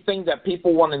ever anything that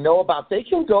people want to know about, they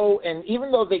can go, and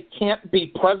even though they can't be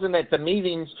present at the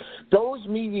meetings, those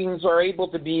meetings are able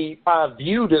to be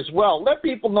viewed as well. Let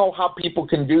people know how people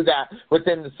can do that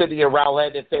within the city of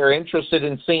Rowlett if they're interested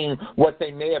in seeing what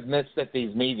they may have missed at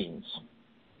these meetings.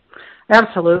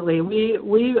 Absolutely.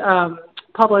 We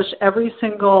publish every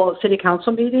single city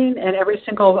council meeting and every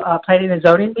single planning and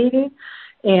zoning meeting,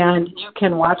 and you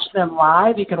can watch them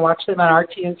live. You can watch them on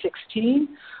RTN16,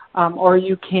 or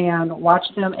you can watch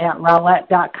them at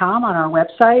rowlett.com on our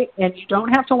website, and you don't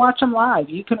have to watch them live.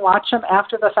 You can watch them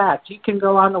after the fact. You can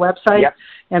go on the website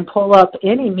and pull up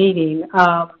any meeting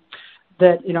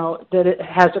that it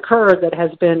has occurred, that has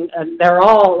been, and they're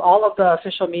all of the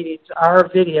official meetings are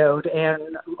videoed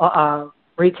and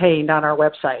retained on our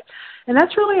website. And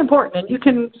that's really important. And you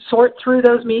can sort through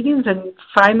those meetings and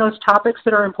find those topics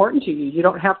that are important to you. You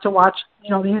don't have to watch,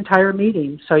 the entire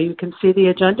meeting. So you can see the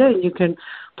agenda and you can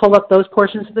pull up those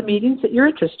portions of the meetings that you're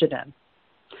interested in.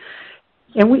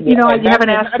 And you haven't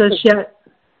asked us yet.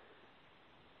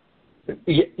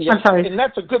 Yeah, I'm sorry. And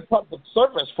that's a good public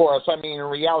service for us. I mean, in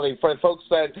reality, for the folks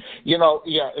that,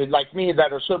 like me,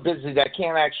 that are so busy that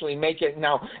can't actually make it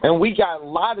now. And we got a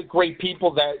lot of great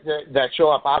people that show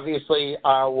up. Obviously,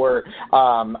 our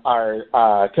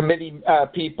committee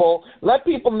people. Let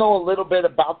people know a little bit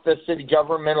about the city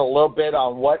government, a little bit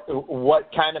on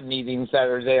what kind of meetings that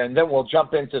are there, and then we'll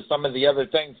jump into some of the other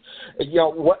things.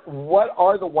 What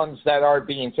are the ones that are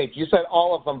being taped? You said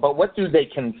all of them, but what do they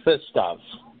consist of?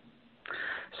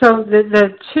 So the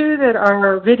two that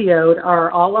are videoed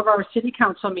are all of our city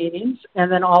council meetings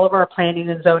and then all of our planning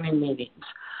and zoning meetings.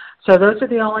 So those are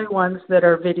the only ones that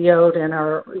are videoed and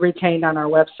are retained on our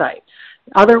website.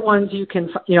 Other ones you can,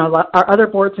 our other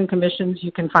boards and commissions,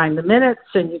 you can find the minutes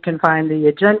and you can find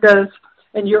the agendas,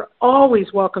 and you're always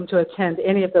welcome to attend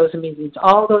any of those meetings.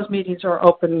 All those meetings are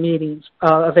open meetings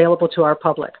available to our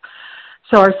public.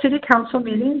 So our city council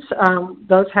meetings,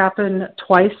 those happen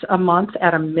twice a month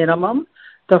at a minimum,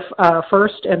 the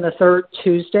first and the third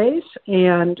Tuesdays,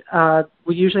 and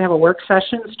we usually have a work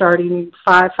session starting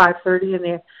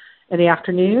 5:30 in the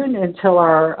afternoon until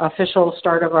our official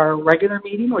start of our regular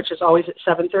meeting, which is always at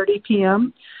 7:30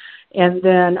 p.m. And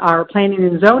then our planning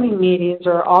and zoning meetings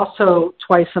are also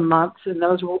twice a month, and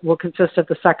those will consist of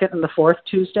the second and the fourth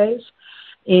Tuesdays.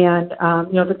 And,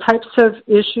 the types of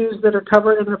issues that are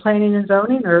covered in the planning and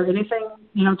zoning are anything,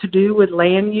 to do with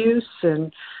land use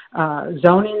and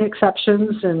zoning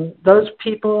exceptions, and those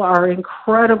people are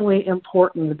incredibly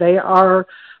important. They are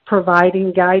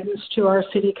providing guidance to our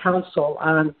city council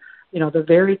on, the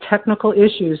very technical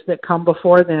issues that come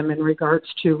before them in regards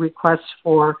to requests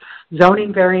for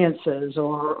zoning variances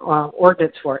or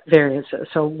ordinance variances.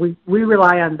 So we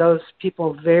rely on those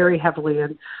people very heavily,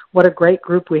 and what a great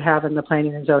group we have in the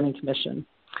Planning and Zoning Commission.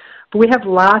 But we have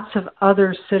lots of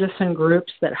other citizen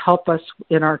groups that help us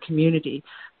in our community.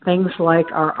 Things like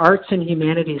our Arts and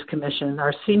Humanities Commission,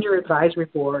 our Senior Advisory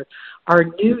Board, our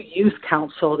new Youth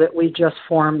Council that we just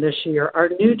formed this year, our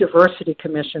new Diversity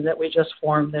Commission that we just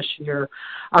formed this year,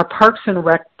 our Parks and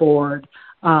Rec Board.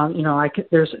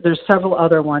 There's several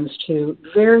other ones too.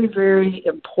 Very, very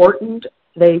important.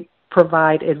 They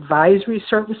provide advisory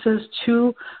services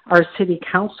to our city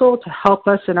council to help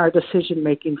us in our decision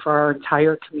making for our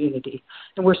entire community.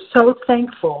 And we're so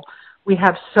thankful. We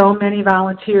have so many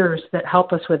volunteers that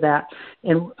help us with that.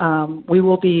 And we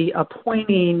will be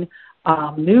appointing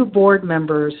new board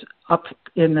members up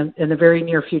in the very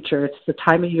near future. It's the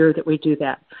time of year that we do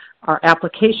that. Our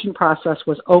application process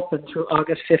was open through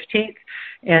August 15th,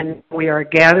 and we are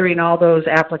gathering all those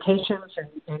applications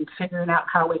and figuring out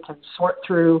how we can sort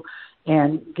through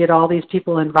and get all these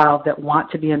people involved that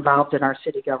want to be involved in our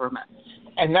city government.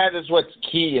 And that is what's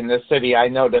key in this city, I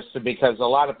noticed, because a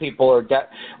lot of people are,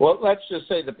 well, let's just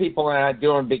say the people are not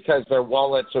doing it because their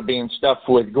wallets are being stuffed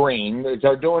with green.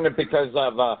 They're doing it because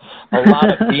of a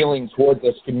lot of feeling toward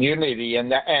this community,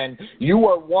 and you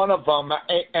are one of them.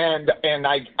 And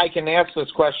I can ask this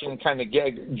question and kind of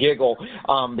giggle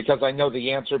because I know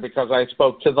the answer because I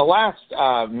spoke to the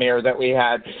last mayor that we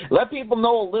had. Let people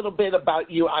know a little bit about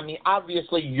you. I mean,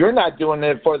 obviously, you're not doing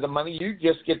it for the money. You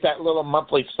just get that little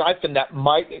monthly stipend that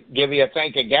might give you a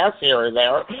tank of gas here or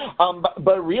there.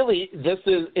 But really, this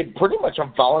is pretty much a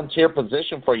volunteer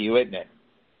position for you, isn't it?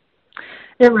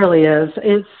 It really is.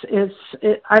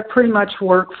 I pretty much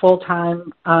work full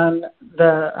time on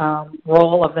the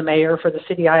role of the mayor for the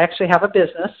city. I actually have a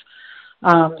business,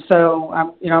 so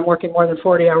I'm working more than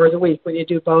 40 hours a week when you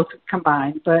do both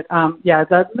combined. But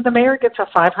the mayor gets a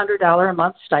 $500 a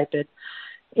month stipend,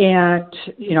 and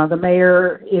the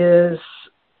mayor is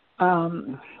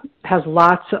has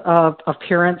lots of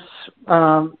appearance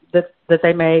that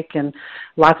they make, and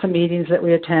lots of meetings that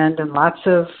we attend, and lots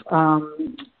of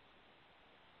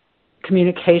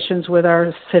communications with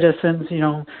our citizens,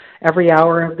 every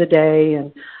hour of the day.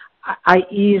 And I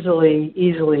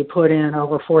easily put in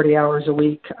over 40 hours a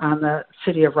week on the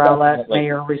City of Rowlett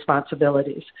mayor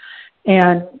responsibilities.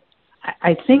 And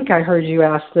I think I heard you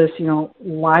ask this,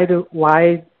 why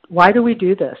do we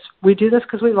do this? We do this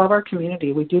because we love our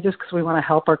community. We do this because we want to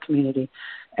help our community.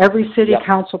 Every city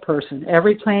council person,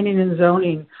 every planning and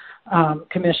zoning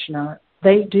commissioner,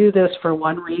 they do this for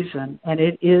one reason, and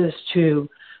it is to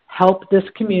help this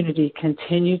community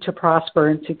continue to prosper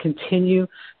and to continue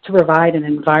to provide an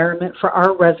environment for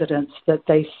our residents that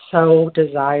they so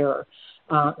desire.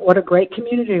 What a great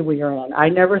community we are in. I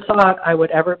never thought I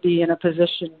would ever be in a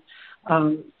position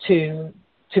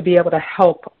to be able to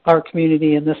help our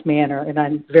community in this manner, and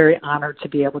I'm very honored to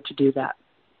be able to do that.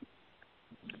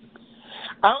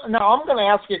 Now, I'm going to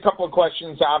ask you a couple of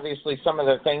questions, obviously, some of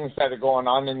the things that are going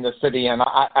on in the city, and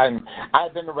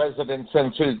I've been a resident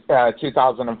since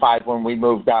 2005 when we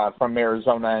moved from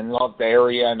Arizona and loved the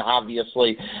area, and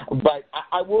obviously, but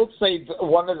I will say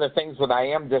one of the things that I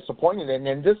am disappointed in,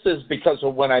 and this is because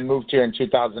of when I moved here in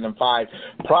 2005,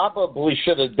 probably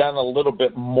should have done a little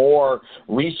bit more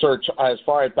research as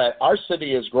far as, but our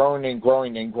city is growing and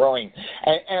growing and growing,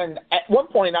 and at one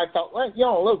point I felt, well,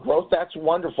 a little growth, that's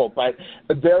wonderful, but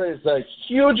there is a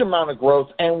huge amount of growth,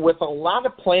 and with a lot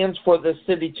of plans for the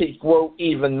city to grow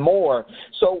even more.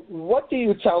 So what do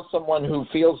you tell someone who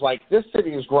feels like this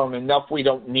city has grown enough, we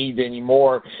don't need any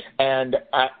more? And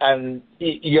I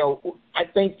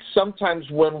think sometimes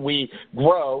when we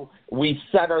grow, we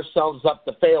set ourselves up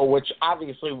to fail, which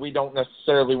obviously we don't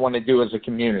necessarily want to do as a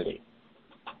community.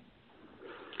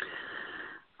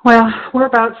 Well, we're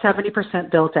about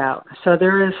 70% built out, so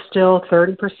there is still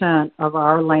 30% of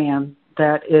our land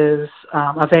that is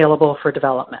available for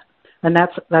development, and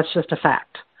that's just a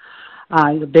fact.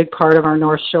 A big part of our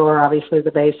North Shore, obviously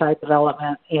the Bayside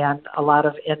development, and a lot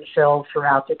of infill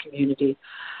throughout the community.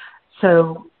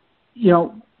 So,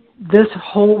 this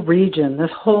whole region,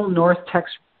 this whole North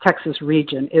Texas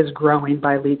region is growing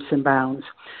by leaps and bounds.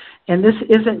 And this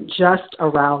isn't just a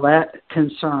Rowlett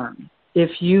concern.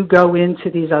 If you go into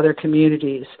these other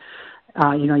communities,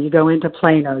 you go into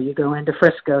Plano, you go into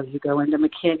Frisco, you go into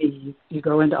McKinney, you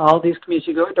go into all these communities,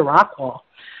 you go into Rockwall.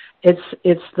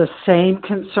 It's the same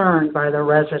concern by the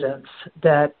residents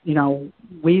that,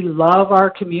 we love our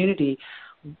community.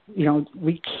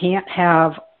 We can't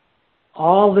have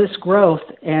all this growth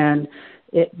and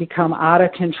it become out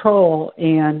of control,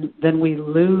 and then we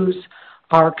lose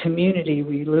our community,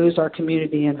 we lose our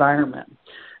community environment.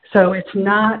 So it's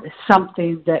not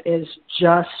something that is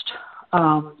just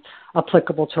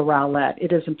applicable to Rowlett.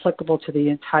 It is applicable to the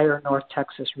entire North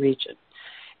Texas region.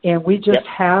 And we just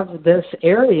have this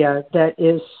area that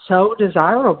is so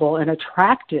desirable and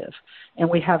attractive, and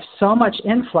we have so much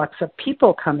influx of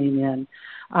people coming in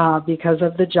because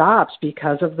of the jobs,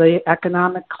 because of the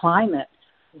economic climate,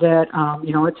 that,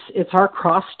 it's our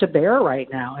cross to bear right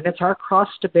now, and it's our cross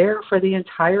to bear for the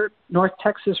entire North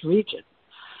Texas region.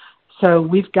 So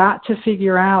we've got to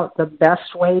figure out the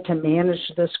best way to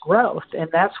manage this growth. And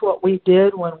that's what we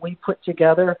did when we put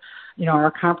together,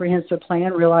 our comprehensive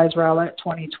plan, Realize Rowlett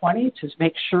 2020, to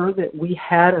make sure that we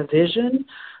had a vision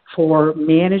for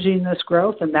managing this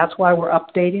growth. And that's why we're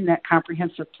updating that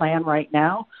comprehensive plan right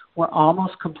now. We're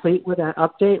almost complete with that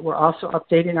update. We're also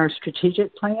updating our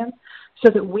strategic plan so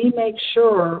that we make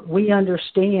sure we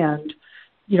understand,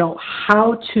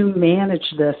 how to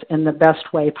manage this in the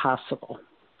best way possible.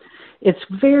 It's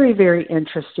very, very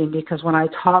interesting because when I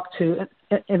talk to,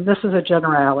 and this is a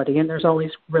generality, and there's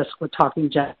always risk with talking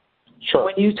general. Sure.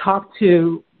 When you talk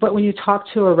to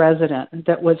a resident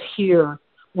that was here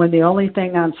when the only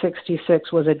thing on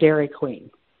 66 was a Dairy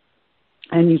Queen,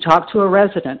 and you talk to a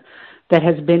resident that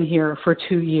has been here for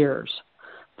 2 years,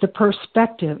 the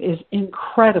perspective is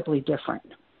incredibly different.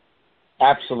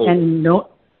 Absolutely. And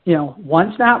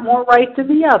one's not more right than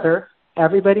the other.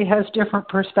 Everybody has different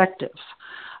perspectives.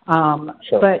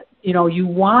 Sure. But, you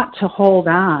want to hold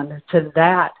on to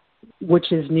that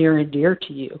which is near and dear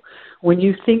to you. When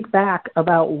you think back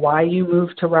about why you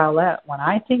moved to Rowlett, when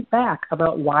I think back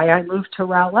about why I moved to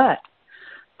Rowlett,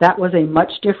 that was a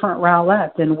much different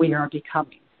Rowlett than we are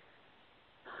becoming.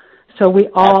 So we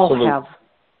all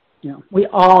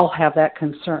have that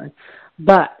concern.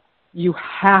 But you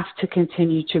have to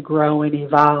continue to grow and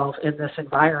evolve in this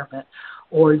environment,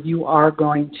 or you are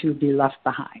going to be left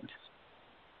behind.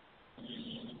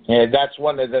 Yeah, that's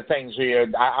one of the things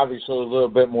here. Obviously, a little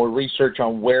bit more research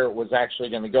on where it was actually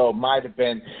going to go. Might have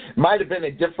been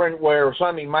a different where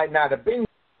Sonny might not have been.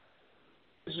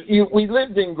 We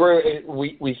lived in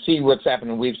we see what's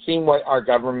happening. We've seen what our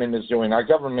government is doing. Our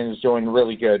government is doing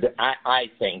really good, I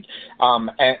think.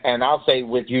 And I'll say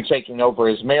with you taking over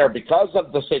as mayor, because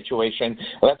of the situation,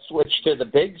 let's switch to the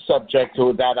big subject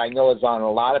that I know is on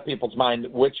a lot of people's mind,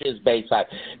 which is Bayside.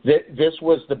 This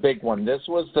was the big one. This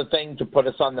was the thing to put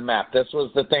us on the map. This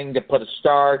was the thing to put a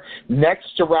star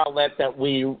next to Rowlett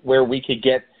where we could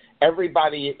get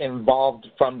everybody involved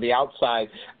from the outside.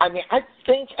 I mean, I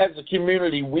think as a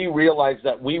community, we realized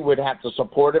that we would have to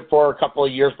support it for a couple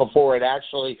of years before it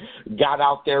actually got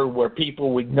out there where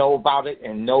people would know about it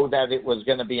and know that it was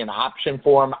going to be an option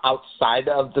for them outside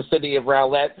of the city of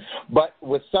Rowlett. But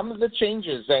with some of the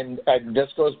changes, and this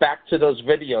goes back to those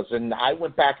videos, and I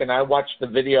went back and I watched the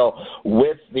video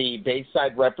with the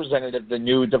Bayside representative, the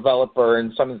new developer,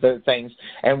 and some of the things,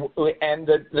 and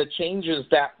the changes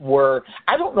that were,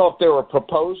 I don't know if they were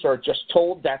proposed or just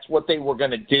told that's what they were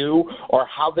going to do or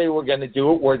how they were going to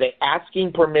do it. Were they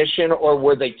asking permission or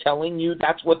were they telling you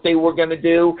that's what they were going to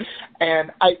do?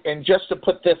 And just to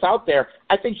put this out there,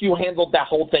 I think you handled that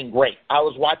whole thing great. I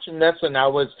was watching this and I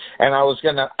was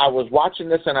watching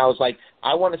this and I was like,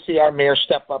 I want to see our mayor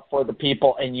step up for the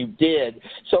people, and you did.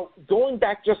 So going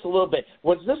back just a little bit,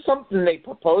 was this something they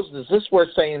proposed? Is this where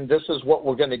saying this is what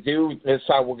we're going to do, this is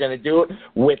how we're going to do it,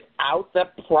 without the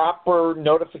proper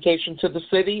notification to the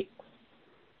city?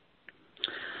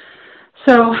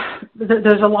 So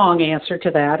there's a long answer to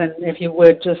that, and if you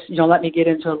would just let me get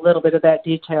into a little bit of that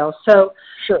detail. So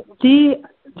sure. This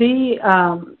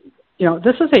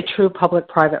is a true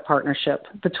public-private partnership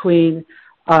between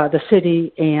the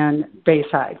city and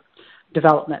Bayside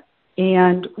Development.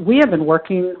 And we have been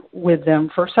working with them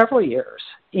for several years.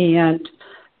 And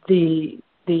the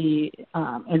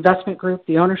investment group,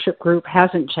 the ownership group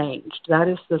hasn't changed. That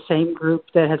is the same group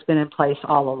that has been in place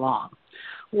all along.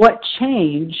 What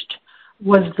changed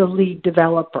was the lead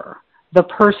developer, the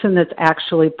person that's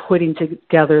actually putting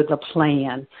together the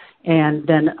plan and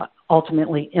then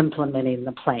ultimately implementing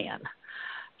the plan.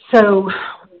 So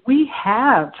we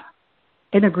have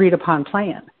an agreed-upon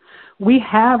plan. We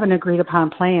have an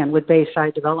agreed-upon plan with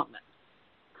Bayside Development.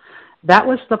 That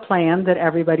was the plan that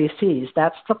everybody sees.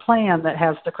 That's the plan that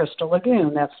has the Crystal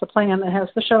Lagoon. That's the plan that has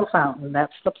the show fountain.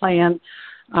 That's the plan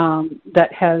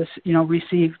that has,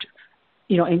 received,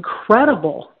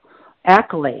 incredible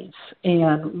accolades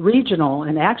and regional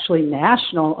and actually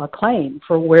national acclaim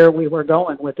for where we were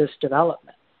going with this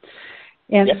development.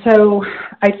 And so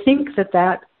I think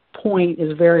that point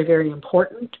is very, very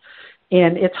important.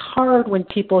 And it's hard when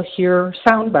people hear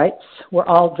sound bites. We're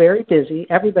all very busy.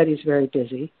 Everybody's very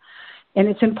busy. And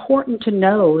it's important to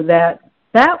know that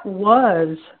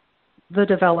was the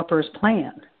developer's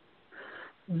plan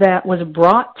that was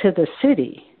brought to the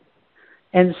city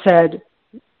and said,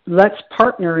 let's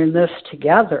partner in this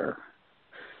together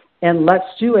and let's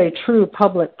do a true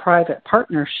public-private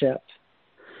partnership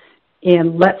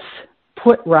and let's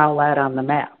put Rowlett on the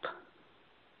map.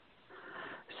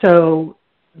 So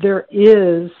there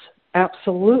is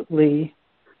absolutely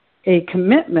a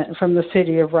commitment from the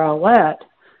city of Rowlett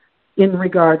in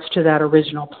regards to that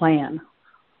original plan.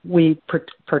 We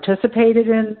participated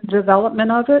in the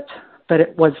development of it, but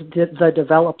it was the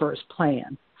developer's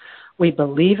plan. We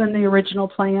believe in the original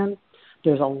plan.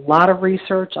 There's a lot of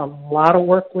research, a lot of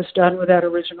work was done with that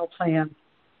original plan,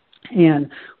 and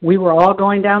we were all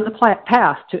going down the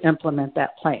path to implement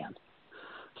that plan.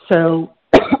 So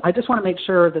I just want to make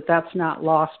sure that that's not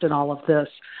lost in all of this.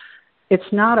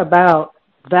 It's not about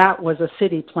that was a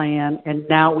city plan and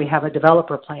now we have a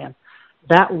developer plan.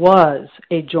 That was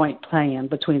a joint plan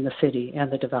between the city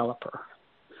and the developer.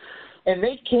 And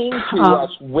they came to us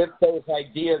with those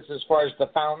ideas as far as the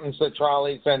fountains, the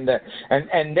trolleys, and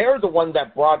they're the one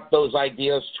that brought those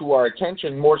ideas to our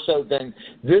attention more so than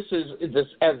this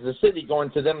as the city going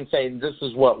to them and saying this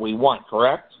is what we want.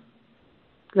 Correct?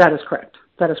 That is correct.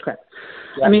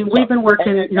 Yeah, I mean, we've been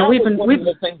working. one of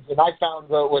the things that I found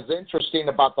was interesting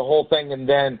about the whole thing, and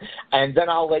then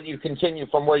I'll let you continue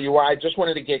from where you are. I just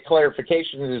wanted to get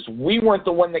clarification. Is we weren't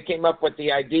the one that came up with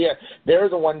the idea; they're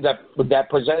the one that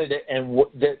presented it and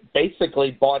that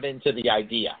basically bought into the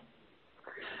idea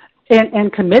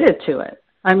and committed to it.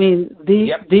 I mean,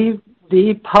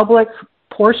 the public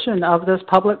portion of this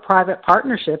public-private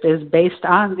partnership is based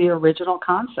on the original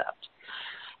concept.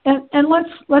 And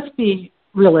let's be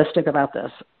realistic about this.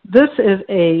 This is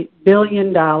a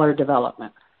billion-dollar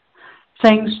development.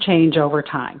 Things change over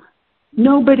time.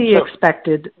 Nobody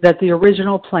expected that the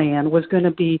original plan was going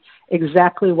to be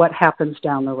exactly what happens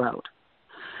down the road.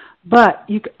 But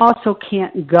you also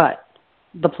can't gut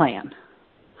the plan.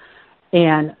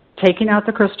 And taking out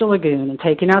the Crystal Lagoon and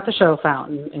taking out the show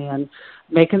fountain and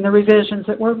making the revisions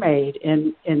that were made,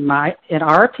 in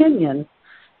our opinion,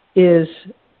 is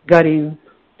gutting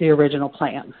the original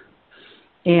plan.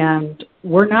 And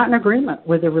we're not in agreement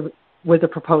with the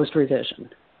proposed revision.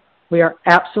 We are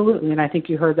absolutely, and I think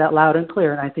you heard that loud and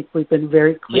clear, and I think we've been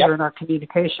very clear in our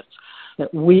communications,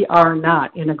 that we are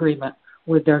not in agreement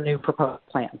with their new proposed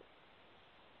plan.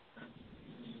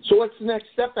 So what's the next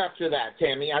step after that,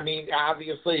 Tammy? I mean,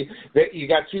 obviously, you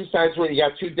got two sides where you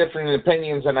got two different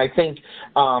opinions, and I think,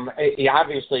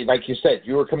 obviously, like you said,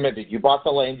 you were committed. You bought the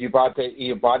land. You bought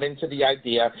into the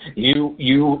idea.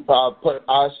 You put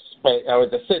us, or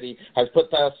the city has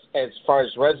put us, as far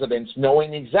as residents,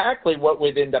 knowing exactly what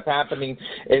would end up happening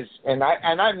is, and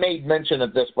I made mention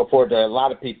of this before to a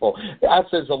lot of people. Us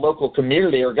as a local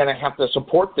community are going to have to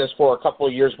support this for a couple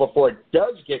of years before it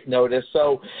does get noticed.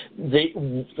 So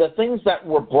the things that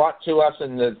were brought to us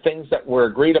and the things that were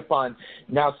agreed upon,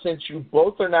 now since you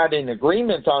both are not in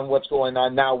agreement on what's going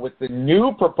on now with the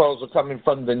new proposal coming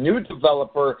from the new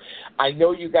developer, I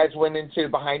know you guys went into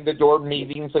behind-the-door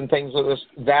meetings and things of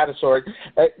that sort.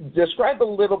 Describe a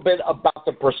little bit about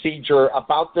the procedure,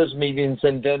 about those meetings,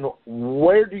 and then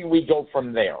where do we go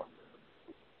from there?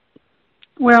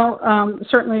 Well,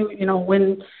 certainly,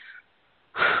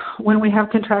 when we have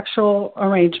contractual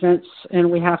arrangements and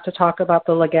we have to talk about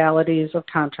the legalities of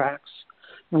contracts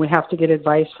and we have to get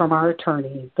advice from our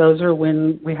attorney, those are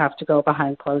when we have to go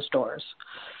behind closed doors.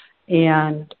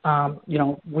 And,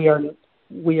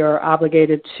 we are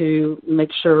obligated to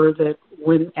make sure that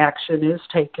when action is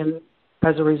taken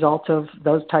as a result of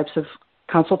those types of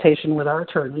consultation with our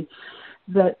attorney,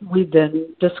 that we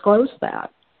then disclose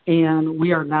that. And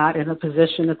we are not in a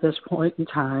position at this point in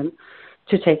time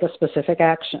to take a specific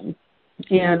action.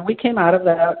 And we came out of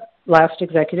that last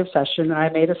executive session, and I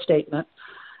made a statement.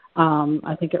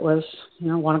 I think it was,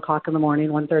 1 o'clock in the morning,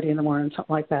 1:30 in the morning,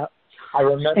 something like that. I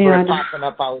remember it popping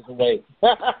up. I was awake.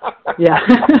 Yeah.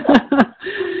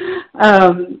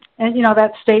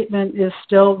 That statement is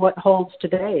still what holds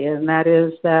today, and that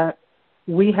is that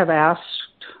we have asked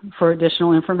for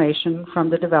additional information from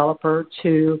the developer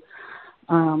to,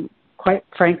 quite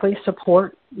frankly,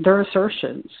 support their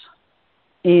assertions.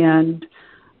 And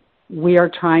we are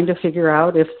trying to figure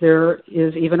out if there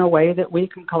is even a way that we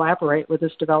can collaborate with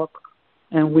this developer,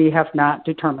 and we have not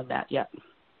determined that yet.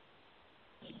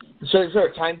 So is there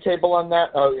a timetable on that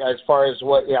as far as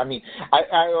what,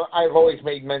 I've always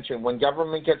made mention, when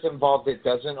government gets involved, it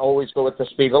doesn't always go at the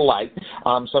speed of light.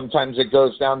 Sometimes it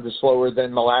goes down to slower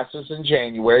than molasses in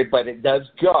January, but it does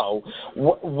go.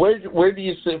 Where do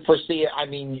you foresee it? I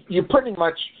mean, you pretty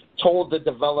much told the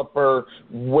developer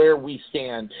where we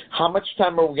stand. How much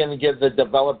time are we going to give the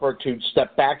developer to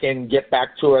step back and get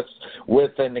back to us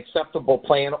with an acceptable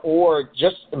plan, or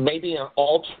just maybe an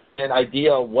alternate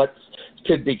idea of what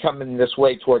could be coming this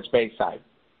way towards Bayside?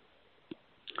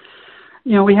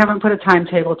 We haven't put a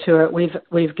timetable to it.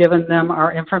 We've given them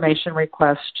our information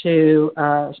request to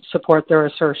support their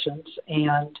assertions,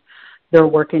 and they're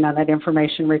working on that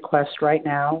information request right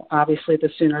now. Obviously, the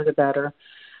sooner the better.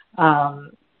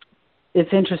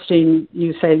 it's interesting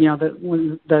you say, that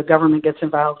when the government gets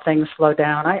involved, things slow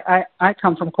down. I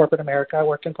come from corporate America. I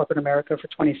worked in corporate America for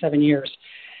 27 years.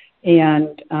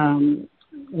 And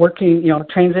working,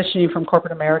 transitioning from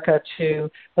corporate America to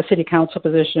a city council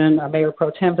position, a mayor pro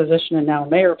tem position, and now a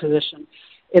mayor position,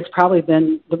 it's probably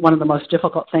been one of the most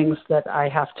difficult things that I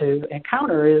have to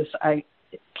encounter is I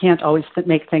can't always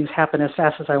make things happen as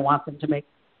fast as I want to make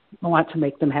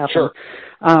them happen. Sure.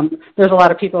 There's a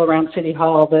lot of people around City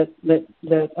Hall that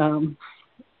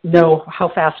know how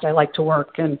fast I like to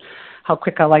work and how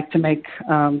quick I like to make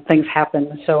things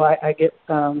happen. So I get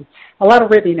a lot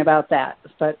of ribbing about that.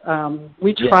 But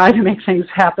we try to make things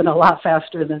happen a lot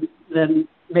faster than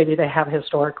maybe they have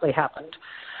historically happened.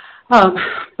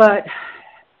 But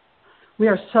we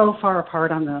are so far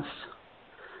apart on this.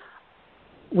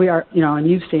 We are, and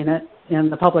you've seen it,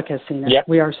 and the public has seen it. Yep.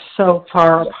 We are so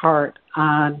far apart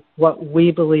on what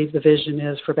we believe the vision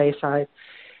is for Bayside.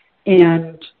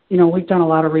 And, we've done a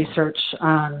lot of research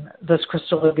on this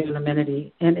Crystal Lagoon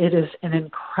amenity, and it is an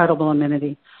incredible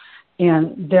amenity.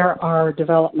 And there are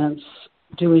developments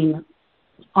doing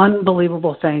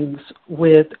unbelievable things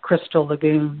with Crystal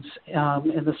Lagoons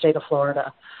in the state of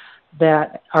Florida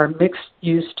that are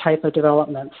mixed-use type of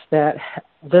developments that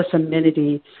this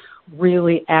amenity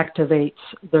really activates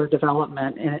their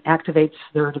development, and it activates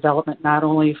their development not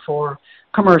only for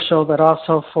commercial but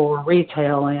also for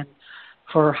retail and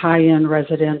for high-end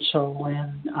residential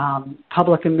and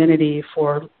public amenity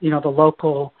for the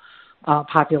local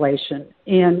population.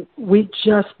 And we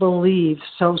just believe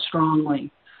so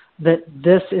strongly that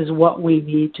this is what we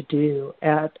need to do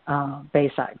at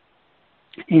Bayside,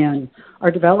 and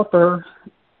our developer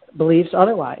believes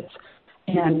otherwise.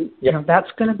 And that's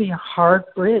going to be a hard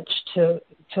bridge to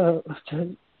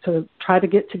try to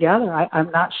get together.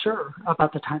 I'm not sure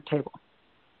about the timetable.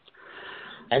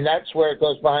 And that's where it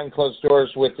goes behind closed doors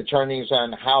with attorneys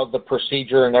on how the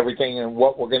procedure and everything and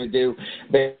what we're going to do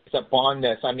based upon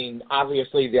this. I mean,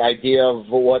 obviously the idea of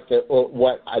what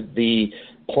the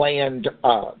planned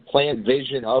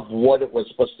vision of what it was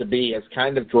supposed to be has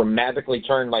kind of dramatically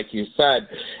turned, like you said.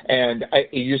 And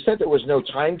you said there was no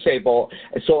timetable,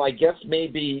 so I guess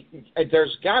maybe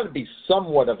there's got to be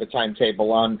somewhat of a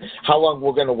timetable on how long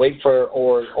we're going to wait for,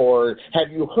 or have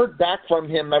you heard back from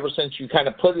him ever since you kind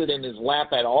of put it in his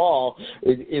lap at all?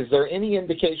 Is there any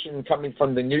indication coming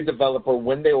from the new developer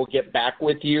when they will get back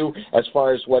with you as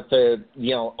far as what the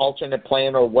alternate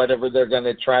plan or whatever they're going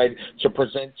to try to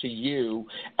present to you?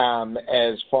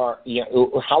 As far,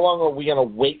 how long are we going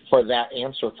to wait for that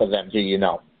answer for them? Do you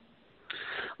know?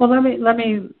 Well, let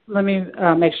me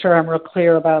make sure I'm real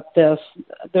clear about this.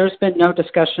 There's been no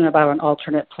discussion about an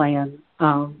alternate plan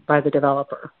by the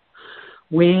developer.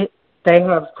 They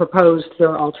have proposed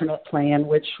their alternate plan,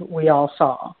 which we all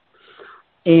saw,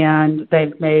 and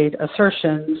they've made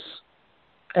assertions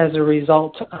as a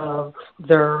result of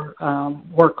their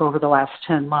work over the last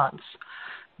 10 months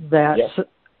that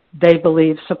they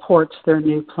believe supports their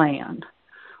new plan.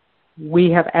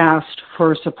 We have asked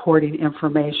for supporting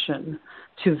information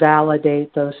to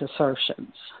validate those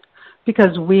assertions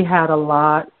because they had a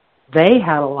lot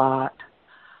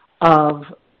of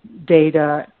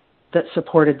data that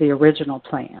supported the original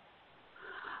plan.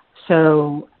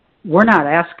 So we're not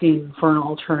asking for an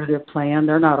alternative plan.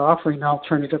 They're not offering an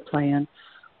alternative plan.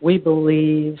 We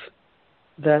believe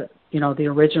that, the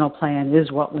original plan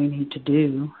is what we need to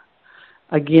do.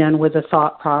 Again, with the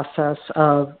thought process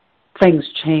of things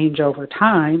change over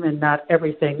time and not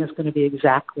everything is going to be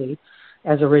exactly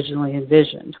as originally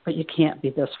envisioned, but you can't be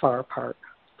this far apart.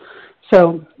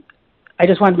 So I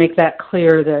just want to make that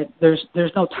clear that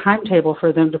there's no timetable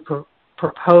for them to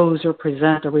propose or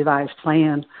present a revised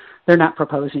plan. They're not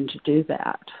proposing to do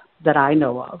that I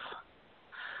know of.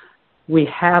 We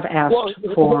have asked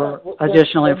for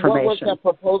additional information. What was that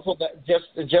proposal that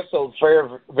just so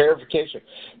verification?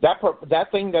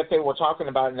 That thing that they were talking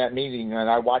about in that meeting, and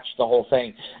I watched the whole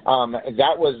thing.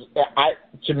 That was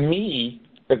to me,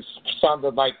 it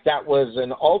sounded like that was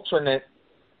an alternate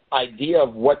idea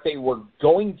of what they were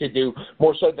going to do,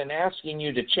 more so than asking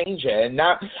you to change it.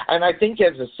 And I think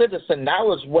as a citizen, that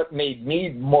was what made me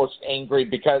most angry,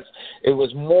 because it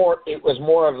was more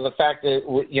of the fact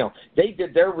that they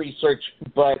did their research,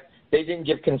 but they didn't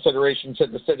give consideration to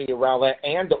the city of Rowlett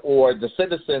and or the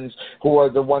citizens who are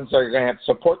the ones that are going to have to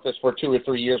support this for 2 or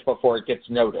 3 years before it gets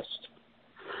noticed.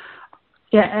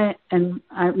 Yeah, and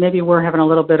maybe we're having a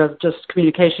little bit of just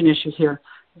communication issues here.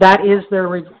 That is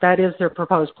their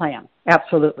proposed plan.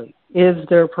 Absolutely, is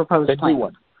their proposed plan. New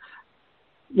one.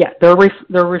 Yeah, they're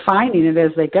refining it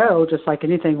as they go, just like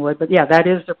anything would. But yeah, that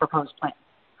is their proposed plan.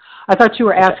 I thought you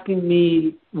were asking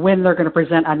me when they're going to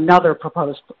present another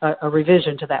proposed a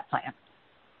revision to that plan.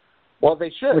 Well,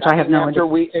 they should. Which I have no idea.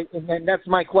 And that's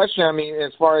my question. I mean,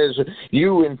 as far as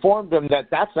you informed them that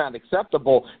that's not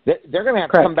acceptable, they're going to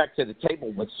have to come back to the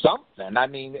table with something. I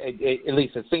mean, at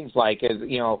least it seems like,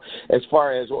 as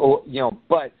far as,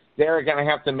 but they're going to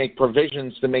have to make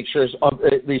provisions to make sure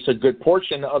at least a good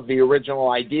portion of the original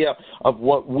idea of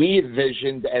what we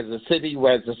envisioned as a city,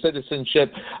 as a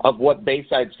citizenship of what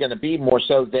Bayside's going to be, more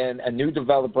so than a new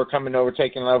developer coming over,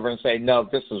 taking over and saying, no,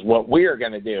 this is what we're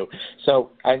going to do.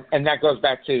 So, and that goes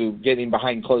back to getting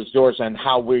behind closed doors and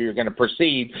how we're going to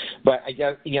proceed. But I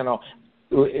guess,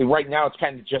 right now it's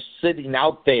kind of just sitting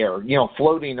out there,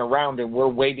 floating around, and we're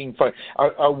waiting for.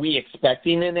 Are we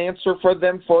expecting an answer for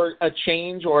them for a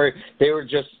change, or they were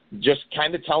just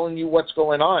kind of telling you what's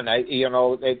going on?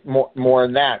 More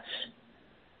than that.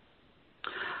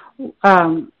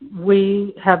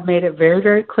 We have made it very,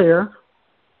 very clear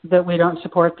that we don't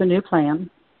support the new plan.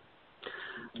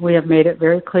 We have made it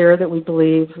very clear that we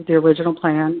believe the original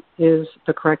plan is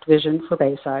the correct vision for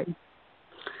Bayside.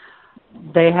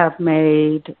 They have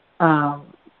made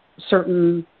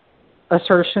certain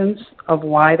assertions of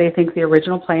why they think the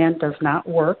original plan does not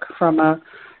work from a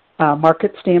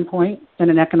market standpoint and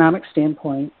an economic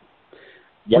standpoint.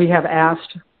 Yep. We have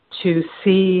asked to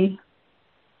see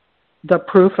the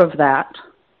proof of that,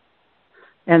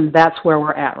 and that's where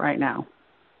we're at right now.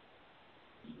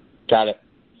 Got it.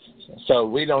 So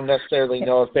we don't necessarily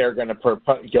know if they're going to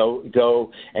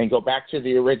go back to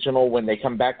the original when they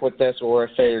come back with this, or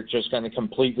if they're just going to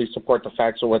completely support the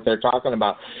facts of what they're talking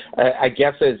about. I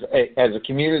guess as a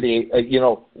community,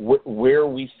 where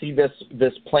we see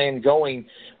this plan going,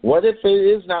 what if it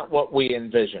is not what we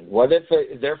envisioned? What if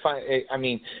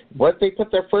what if they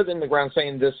put their foot in the ground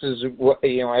saying this is what,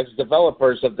 as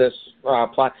developers of this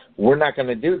plan, we're not going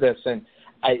to do this? And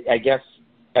I guess,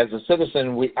 as a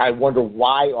citizen, I wonder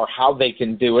why or how they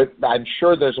can do it. I'm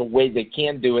sure there's a way they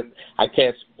can do it, I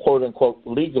guess, quote unquote,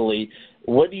 legally.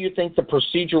 What do you think the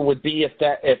procedure would be if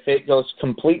it goes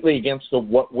completely against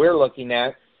what we're looking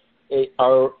at?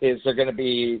 Or is there going to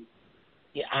be?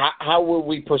 How will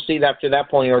we proceed after that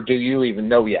point, or do you even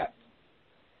know yet?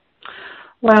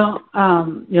 Well,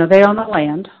 they own the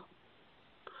land,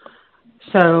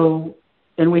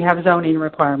 and we have zoning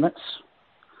requirements.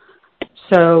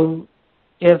 So,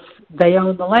 if they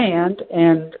own the land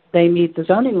and they meet the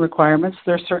zoning requirements,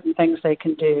 there's certain things they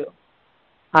can do,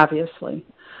 obviously.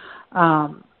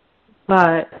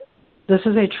 But this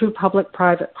is a true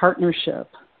public-private partnership.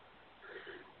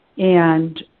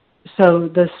 And so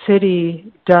the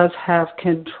city does have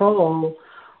control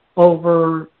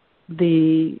over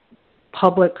the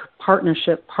public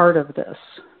partnership part of this.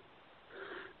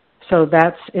 So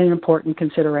that's an important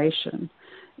consideration.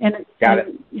 And Got it.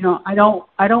 I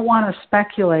don't want to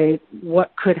speculate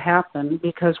what could happen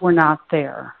because we're not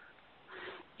there,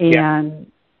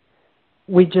 and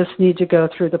we just need to go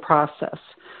through the process.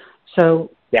 So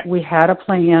we had a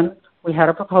plan, we had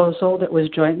a proposal that was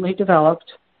jointly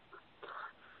developed.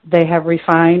 They have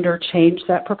refined or changed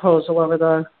that proposal over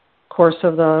the course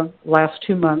of the last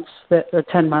 2 months,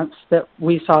 10 months that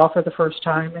we saw for the first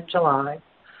time in July.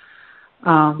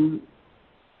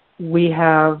 We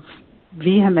have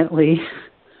vehemently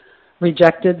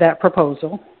rejected that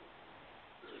proposal.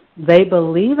 They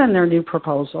believe in their new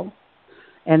proposal,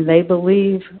 and they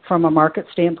believe from a market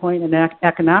standpoint and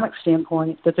economic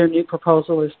standpoint that their new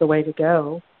proposal is the way to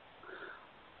go.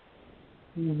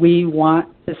 We want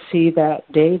to see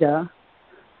that data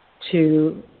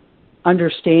to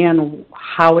understand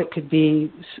how it could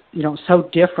be, so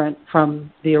different from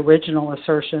the original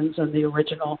assertions and the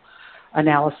original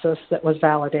analysis that was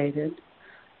validated.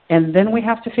 And then we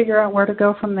have to figure out where to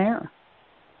go from there.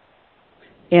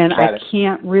 And I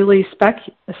can't really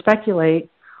speculate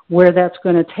where that's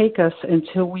going to take us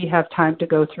until we have time to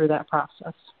go through that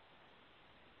process.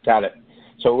 Got it.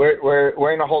 So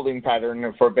we're in a holding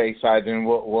pattern for Bayside, and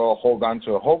we'll hold on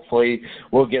to it. Hopefully,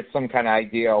 we'll get some kind of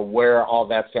idea of where all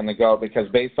that's going to go, because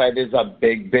Bayside is a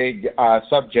big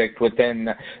subject within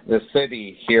the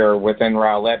city here within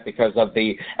Rowlett because of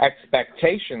the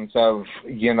expectations of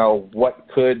what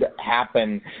could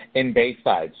happen in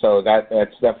Bayside. So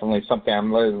that's definitely something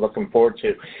I'm really looking forward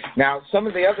to. Now, some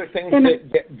of the other things.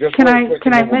 Can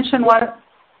I mention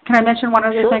one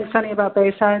other thing, Sonny, about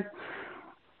Bayside?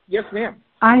 Yes, ma'am.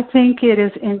 I think it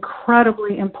is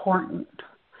incredibly important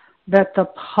that the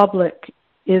public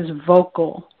is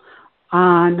vocal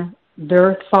on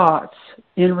their thoughts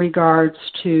in regards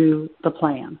to the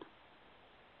plan.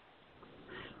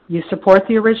 You support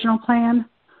the original plan,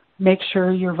 make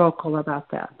sure you're vocal about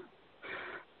that.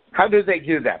 How do they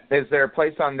do that? Is there a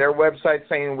place on their website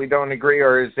saying we don't agree,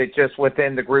 or is it just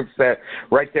within the groups that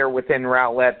right there within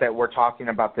Rowlett that we're talking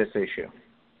about this issue?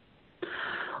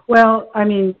 Well, I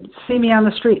mean, see me on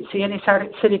the street. See any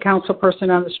city council person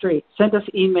on the street. Send us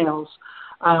emails.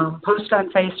 Post on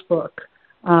Facebook.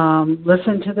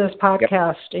 Listen to this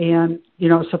podcast, and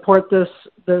support this.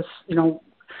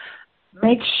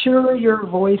 Make sure your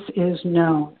voice is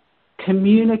known.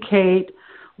 Communicate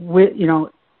with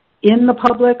in the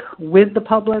public, with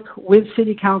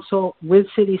city council, with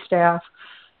city staff.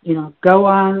 Go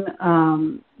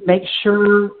on. Make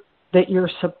sure that you're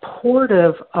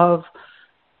supportive of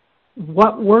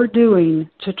what we're doing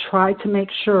to try to make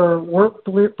sure we're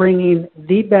bringing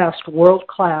the best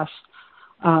world-class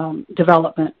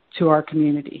development to our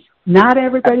community. Not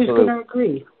everybody's going to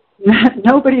agree.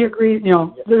 Nobody agrees.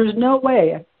 There's no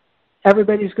way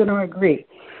everybody's going to agree.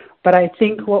 But I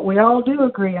think what we all do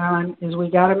agree on is we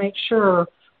got to make sure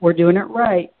we're doing it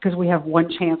right, because we have one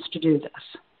chance to do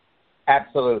this.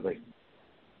 Absolutely.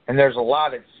 And there's a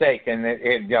lot at stake, and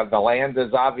the land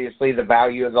is obviously the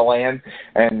value of the land,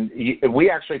 and we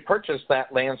actually purchased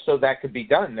that land so that could be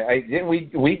done.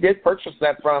 We did purchase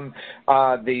that from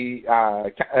the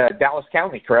Dallas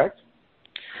County, correct?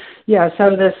 Yeah,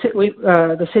 so the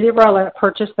city of Rowlett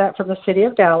purchased that from the city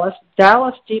of Dallas.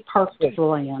 Dallas deparked the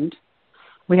land.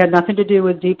 We had nothing to do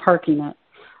with deparking it.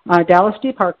 Dallas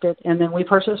deparked it, and then we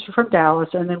purchased it from Dallas,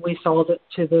 and then we sold it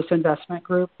to this investment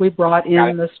group. We brought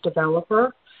in this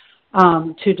developer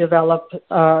to develop,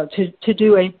 to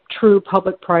do a true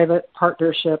public-private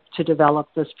partnership to develop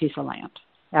this piece of land.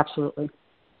 Absolutely.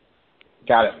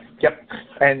 Got it. Yep.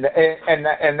 And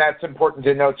that's important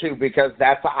to know too, because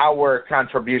that's our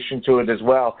contribution to it as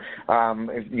well.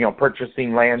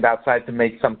 Purchasing land outside to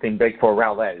make something big for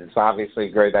Rowlett is obviously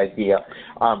a great idea.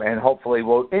 And hopefully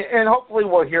we'll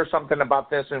hear something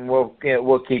about this, and we'll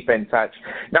keep in touch.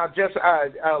 Now, just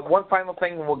one final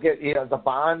thing, we'll get the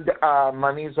bond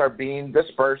monies are being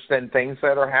dispersed and things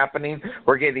that are happening.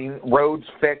 We're getting roads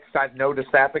fixed. I've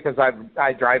noticed that because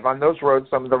I drive on those roads,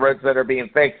 some of the roads that are being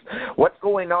fixed. What's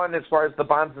going on as far as the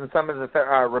bonds and some of the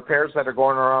repairs that are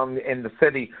going around in the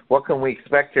city? What can we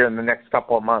expect here in the next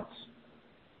couple of months?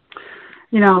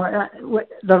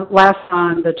 The last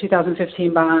bond, the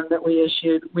 2015 bond that we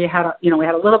issued, we had a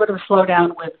little bit of a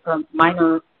slowdown with a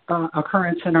minor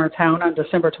occurrence in our town on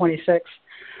December 26th.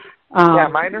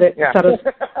 Minor.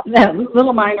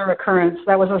 Little minor occurrence.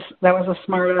 That was a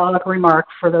smart aleck remark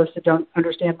for those that don't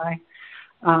understand my,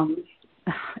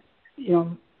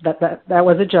 that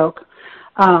was a joke.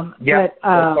 Of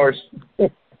course.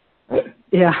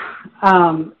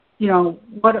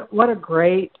 What a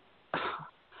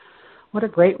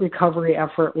great recovery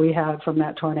effort we had from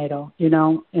that tornado,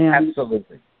 and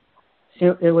absolutely.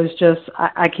 It was just,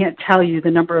 I can't tell you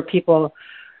the number of people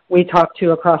we talked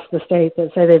to across the state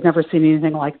that say they've never seen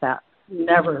anything like that.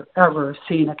 Never, ever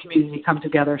seen a community come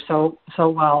together so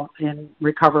well and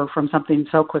recover from something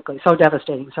so quickly, so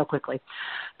devastating so quickly.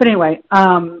 But anyway,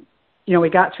 we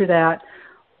got through that.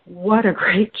 What a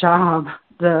great job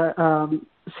the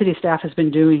city staff has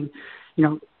been doing.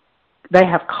 They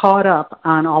have caught up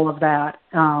on all of that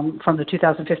from the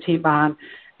 2015 bond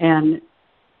and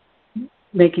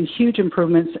making huge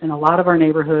improvements in a lot of our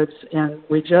neighborhoods. And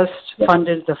we just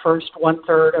funded the first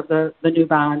 1/3 of the new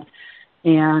bond,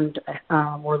 and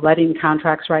we're letting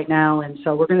contracts right now. And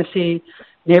so we're going to see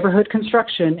neighborhood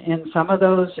construction in some of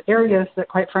those areas that,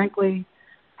 quite frankly,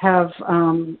 have,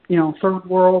 third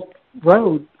world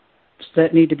roads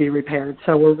that need to be repaired.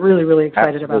 So we're really, really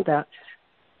excited about that.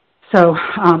 So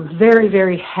very,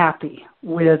 very happy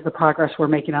with the progress we're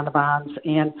making on the bonds,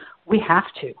 and we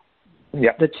have to.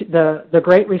 Yeah. The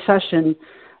Great Recession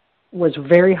was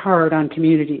very hard on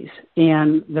communities,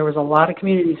 and there was a lot of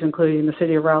communities, including the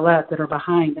city of Rowlett, that are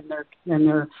behind in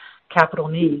their capital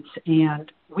needs,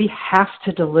 and we have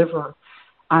to deliver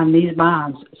on these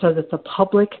bonds so that the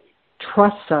public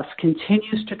trusts us,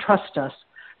 continues to trust us,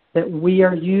 that we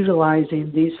are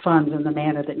utilizing these funds in the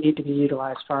manner that need to be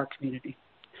utilized for our community.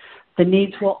 The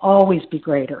needs will always be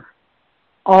greater.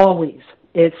 Always.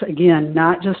 It's, again,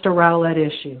 not just a Rowlett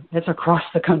issue. It's across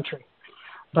the country.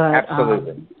 But,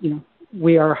 absolutely.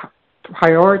 We are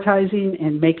prioritizing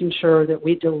and making sure that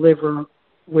we deliver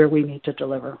where we need to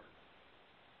deliver.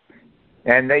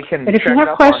 And they can and if check you have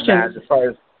up questions, on that as far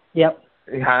as... Yep.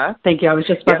 Huh? Thank you. I was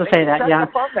just about to say that. Yeah. Check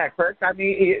up on that, Kirk. I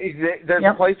mean, there's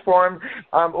a place for them.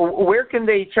 Where can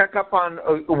they check up on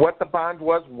what the bond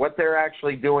was, what they're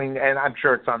actually doing? And I'm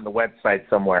sure it's on the website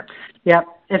somewhere. Yep.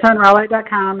 It's on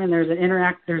Rowlett.com, and there's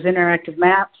interactive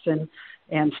maps and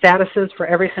statuses for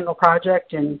every single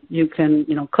project, and you can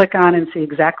click on and see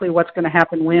exactly what's going to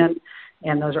happen when,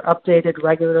 and those are updated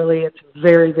regularly. It's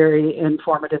very, very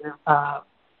informative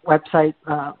website,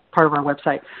 part of our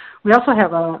website. We also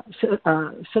have a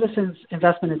Citizens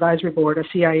Investment Advisory Board, a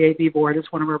CIAB board.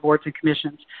 It's one of our boards and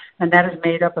commissions, and that is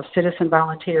made up of citizen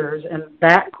volunteers, and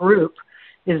that group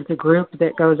is the group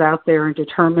that goes out there and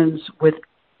determines with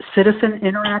citizen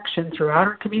interaction throughout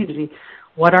our community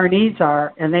what our needs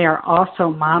are, and they are also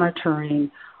monitoring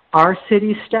our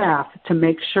city staff to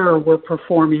make sure we're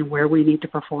performing where we need to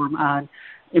perform on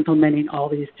implementing all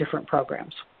these different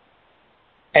programs.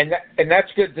 And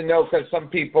that's good to know, because some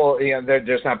people, they're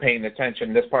just not paying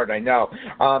attention. This part I know.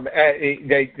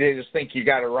 They just think you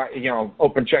got to write,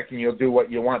 open check and you'll do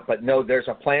what you want. But no, there's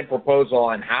a plan proposal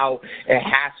on how it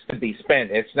has to be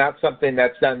spent. It's not something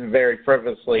that's done very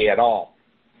frivolously at all.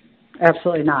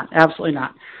 Absolutely not. Absolutely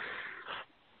not.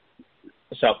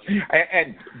 So,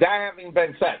 and that having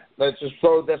been said, let's just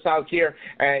throw this out here,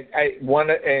 and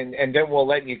then we'll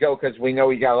let you go, because we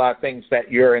know you got a lot of things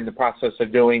that you're in the process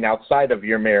of doing outside of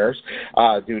your mayor's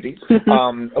duties.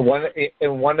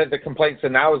 One of the complaints,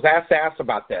 and I was asked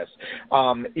about this,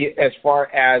 as far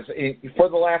as for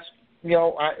the last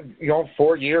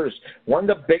 4 years, one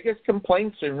of the biggest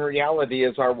complaints in reality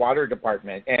is our water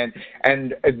department. And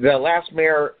the last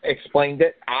mayor explained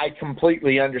it. I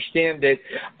completely understand it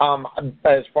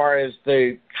as far as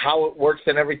how it works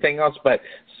and everything else. But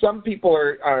some people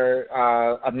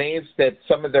are amazed at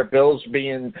some of their bills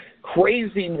being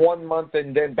crazy one month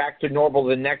and then back to normal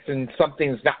the next, and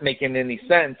something's not making any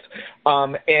sense.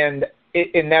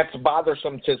 And that's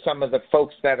bothersome to some of the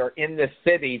folks that are in this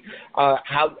city,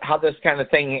 how this kind of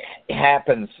thing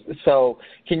happens. So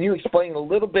can you explain a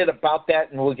little bit about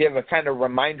that, and we'll give a kind of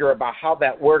reminder about how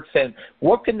that works, and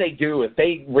what can they do if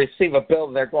they receive a bill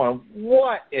and they're going,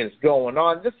 what is going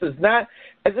on? This is not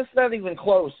even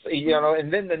close,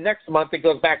 and then the next month it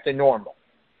goes back to normal.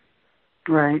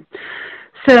 Right.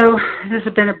 So this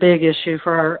has been a big issue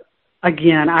for,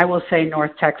 again, I will say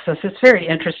North Texas. It's very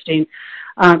interesting.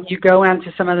 You go onto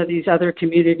some of these other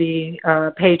community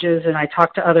pages, and I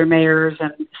talk to other mayors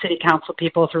and city council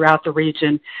people throughout the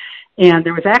region. And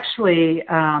there was actually,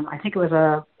 I think it was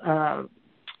a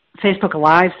Facebook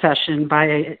Live session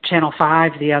by Channel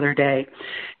 5 the other day,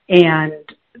 and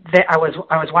I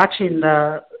was watching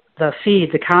the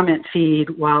feed, the comment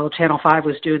feed, while Channel 5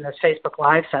 was doing this Facebook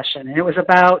Live session, and it was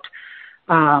about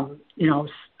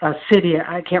a city.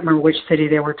 I can't remember which city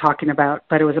they were talking about,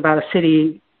 but it was about a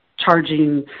city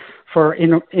charging for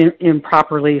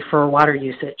improperly for water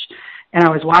usage. And I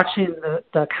was watching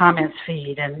the comments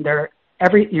feed, and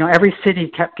every city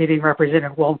kept getting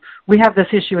represented. Well, we have this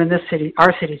issue in this city,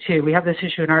 our city too. We have this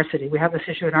issue in our city. We have this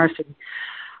issue in our city.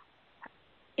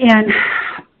 And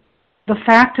the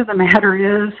fact of the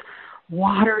matter is,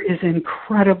 water is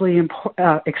incredibly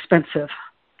expensive,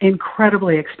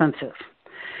 incredibly expensive.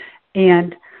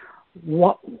 And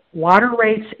water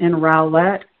rates in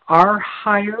Rowlett are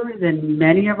higher than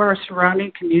many of our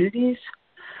surrounding communities,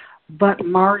 but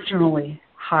marginally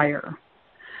higher.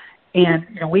 And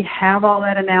we have all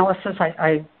that analysis.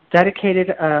 I dedicated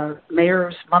a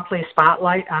mayor's monthly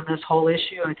spotlight on this whole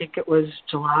issue. I think it was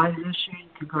July's issue. You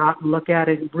can go out and look at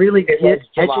it and really get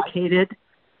educated.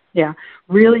 Yeah,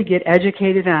 really get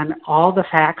educated on all the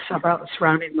facts about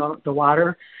surrounding the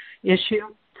water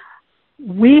issue.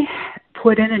 We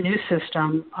put in a new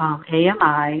system,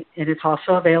 AMI, and it's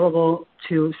also available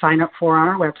to sign up for on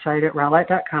our website at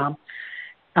rowlett.com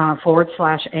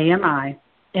 /AMI.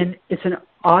 And it's an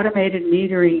automated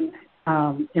metering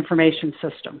information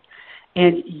system.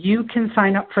 And you can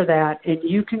sign up for that, and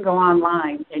you can go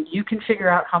online, and you can figure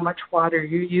out how much water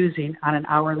you're using on an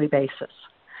hourly basis.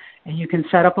 And you can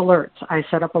set up alerts. I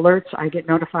set up alerts. I get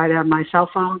notified on my cell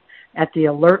phone. At the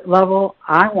alert level,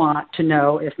 I want to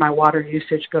know if my water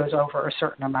usage goes over a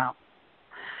certain amount.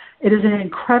 It is an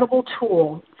incredible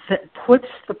tool that puts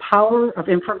the power of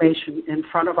information in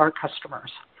front of our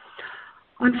customers.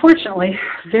 Unfortunately,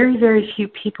 very, very few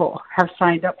people have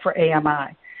signed up for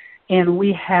AMI, and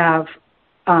we have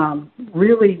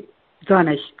really done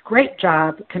a great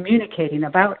job communicating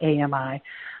about AMI,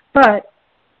 but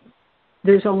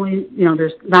there's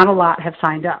not a lot have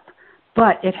signed up.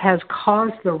 But it has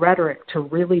caused the rhetoric to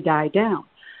really die down,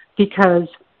 because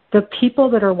the people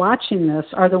that are watching this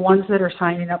are the ones that are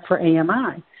signing up for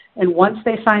AMI. And once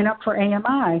they sign up for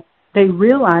AMI, they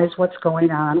realize what's going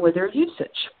on with their usage.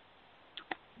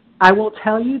 I will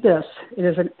tell you this, it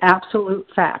is an absolute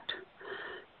fact.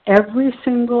 Every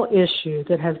single issue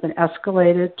that has been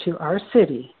escalated to our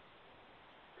city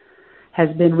has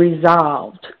been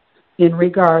resolved in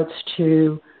regards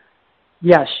to,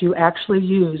 yes, you actually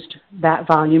used that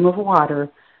volume of water,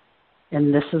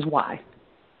 and this is why.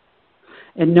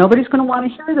 And nobody's going to want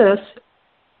to hear this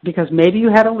because maybe you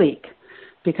had a leak,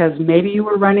 because maybe you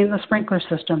were running the sprinkler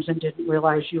systems and didn't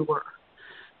realize you were.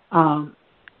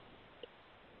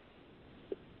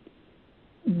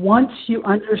 Once you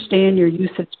understand your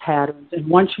usage patterns and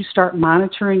once you start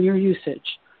monitoring your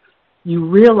usage, you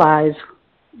realize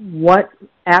what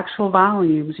actual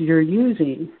volumes you're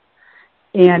using,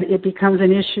 and it becomes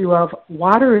an issue of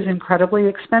water is incredibly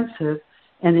expensive,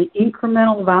 and the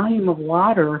incremental volume of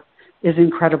water is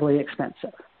incredibly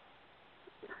expensive.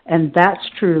 And that's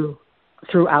true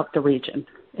throughout the region,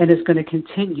 and it's going to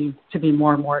continue to be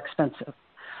more and more expensive.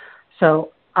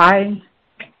 So I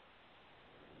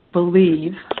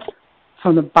believe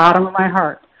from the bottom of my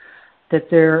heart that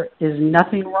there is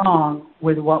nothing wrong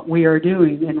with what we are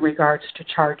doing in regards to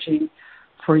charging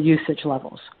for usage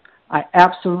levels. I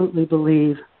absolutely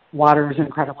believe water is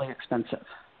incredibly expensive,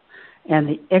 and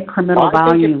the incremental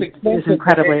volume is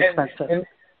incredibly expensive.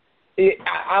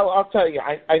 I'll tell you,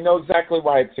 I know exactly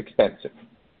why it's expensive.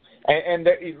 And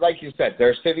like you said, there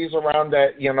are cities around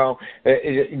that,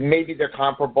 maybe they're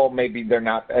comparable, maybe they're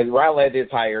not. Rowlett is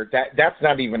higher. That's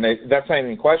not even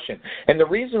a question. And the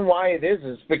reason why it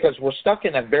is because we're stuck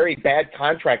in a very bad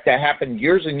contract that happened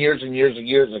years and years and years and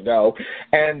years ago.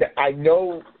 And I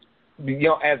know,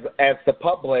 as the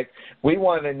public, we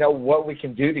want to know what we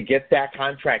can do to get that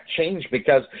contract changed,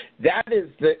 because that is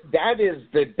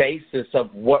the basis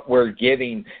of what we're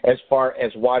getting as far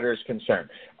as water is concerned.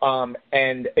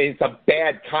 And it's a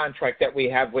bad contract that we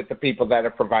have with the people that are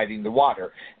providing the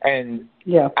water. And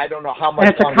I don't know how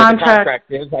much longer the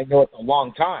contract is. I know it's a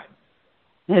long time.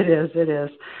 It is.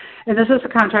 And this is a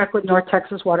contract with North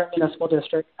Texas Water Municipal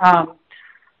District.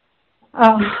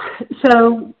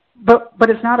 But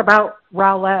it's not about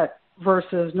Rowlett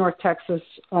versus North Texas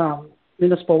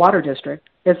Municipal Water District.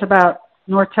 It's about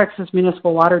North Texas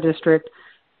Municipal Water District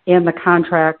and the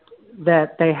contract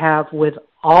that they have with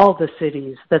all the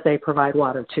cities that they provide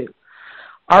water to.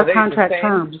 Our contract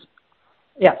terms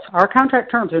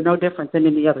are no different than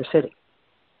any other city.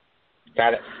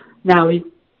 Got it. Now,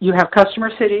 you have customer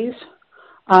cities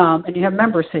and you have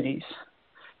member cities.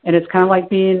 And it's kind of like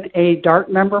being a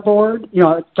DART member board,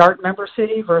 a DART member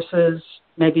city versus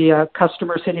maybe a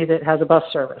customer city that has a bus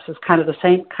service. It's kind of the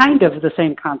same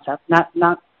concept,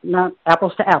 not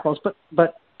apples to apples,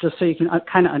 but just so you can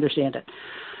kind of understand it.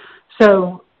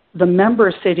 So the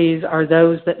member cities are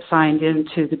those that signed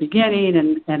into the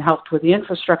beginning and helped with the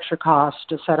infrastructure costs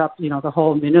to set up, the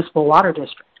whole municipal water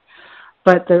district.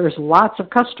 But there's lots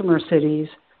of customer cities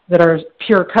that are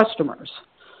pure customers.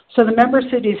 So the member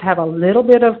cities have a little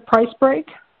bit of price break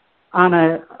on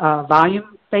a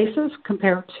volume basis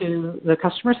compared to the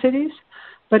customer cities,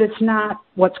 but it's not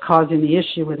what's causing the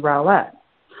issue with Rowlett.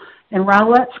 And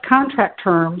Rowlett's contract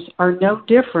terms are no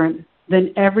different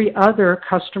than every other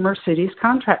customer city's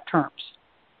contract terms.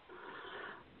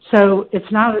 So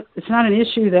it's not an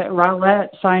issue that Rowlett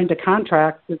signed a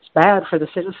contract that's bad for the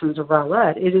citizens of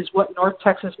Rowlett. It is what North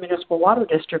Texas Municipal Water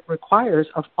District requires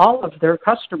of all of their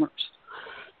customers.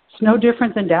 It's no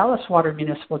different than Dallas Water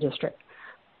Municipal District.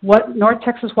 What North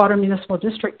Texas Water Municipal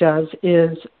District does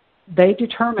is they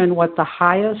determine what the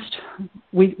highest,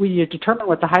 we determine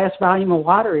what the highest volume of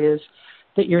water is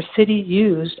that your city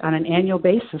used on an annual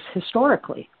basis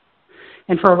historically.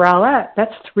 And for Rowlett,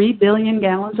 that's 3 billion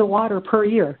gallons of water per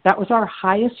year. That was our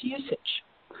highest usage.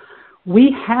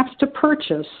 We have to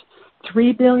purchase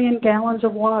 3 billion gallons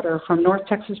of water from North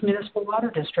Texas Municipal Water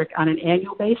District on an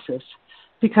annual basis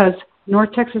because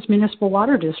North Texas Municipal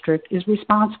Water District is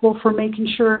responsible for making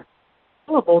sure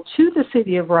available to the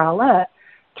city of Rowlett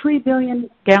 3 billion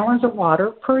gallons of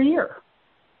water per year.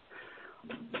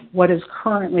 What is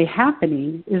currently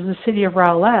happening is the city of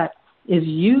Rowlett is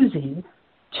using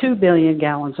 2 billion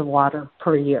gallons of water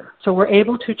per year. So we're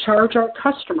able to charge our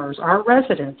customers, our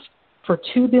residents, for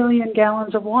 2 billion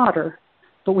gallons of water,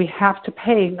 but we have to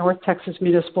pay North Texas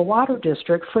Municipal Water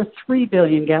District for 3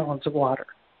 billion gallons of water.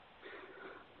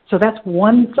 So that's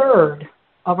 1/3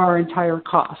 of our entire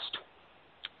cost.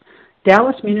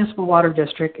 Dallas Municipal Water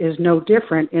District is no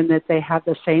different in that they have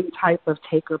the same type of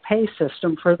take-or-pay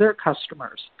system for their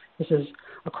customers. This is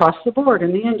across the board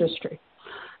in the industry.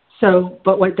 So,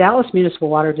 but what Dallas Municipal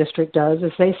Water District does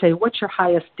is they say, what's your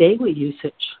highest daily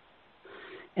usage?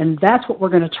 And that's what we're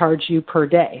going to charge you per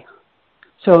day.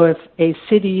 So if a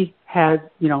city had,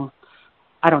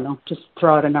 I don't know, just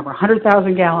throw out a number,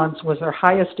 100,000 gallons was their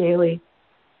highest daily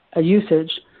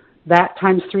usage, that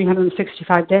times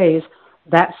 365 days,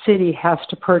 that city has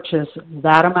to purchase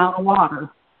that amount of water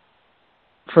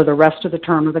for the rest of the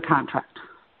term of the contract.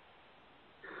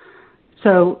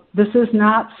 So this is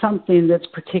not something that's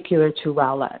particular to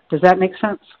Rowlett. Does that make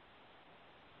sense?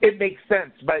 It makes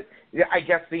sense, but I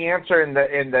guess the answer in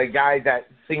the guy that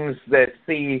seems to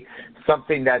see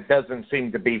something that doesn't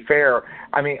seem to be fair.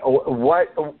 I mean, who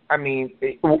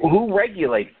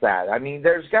regulates that? I mean,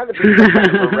 there's got to be some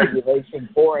kind of a regulation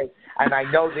for it. And I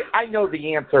know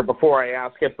the answer before I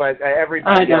ask it, but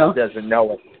everybody else doesn't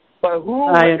know it. But who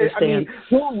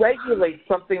regulates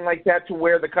something like that to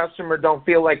where the customer don't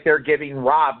feel like they're getting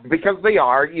robbed? Because they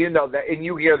are, you know that, and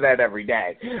you hear that every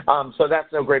day. So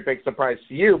that's no great big surprise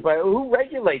to you. But who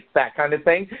regulates that kind of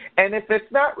thing? And if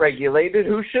it's not regulated,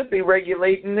 who should be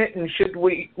regulating it? And should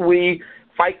we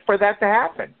fight for that to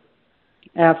happen?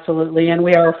 Absolutely, and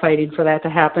we are fighting for that to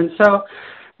happen. So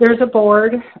there's a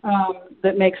board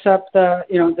that makes up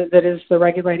that is the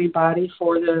regulating body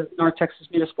for the North Texas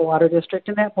Municipal Water District,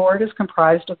 and that board is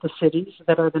comprised of the cities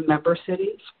that are the member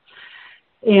cities.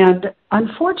 And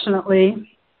unfortunately,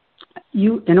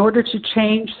 in order to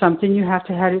change something, you have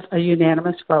to have a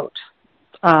unanimous vote,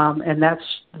 and that's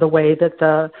the way that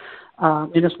the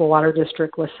Municipal Water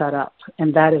District was set up,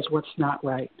 and that is what's not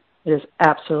right. It is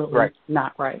absolutely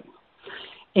not right.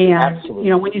 And,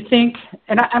 absolutely. When you think,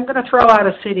 and I'm going to throw out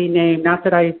a city name, not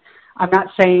that I'm not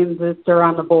saying that they're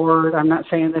on the board. I'm not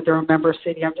saying that they're a member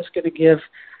city. I'm just going to give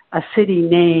a city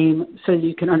name so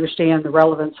you can understand the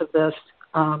relevance of this.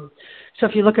 So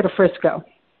if you look at a Frisco,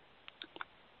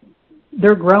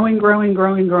 they're growing.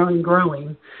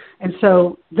 And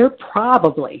so they're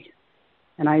probably,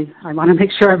 and I want to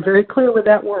make sure I'm very clear with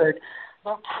that word,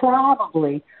 they're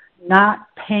probably not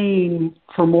paying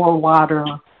for more water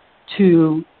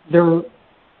to their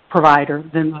provider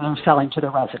than they're selling to the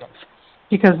residents,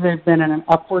 because they've been in an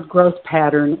upward growth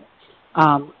pattern.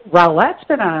 Rowlett's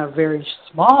been on a very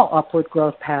small upward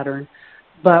growth pattern,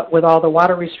 but with all the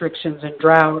water restrictions and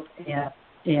drought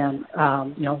and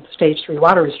stage 3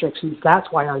 water restrictions, that's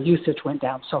why our usage went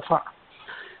down so far.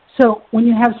 So when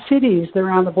you have cities that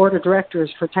are on the board of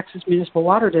directors for Texas Municipal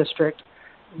Water District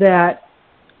that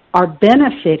are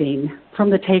benefiting from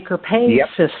the take-or-pay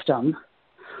system,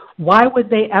 why would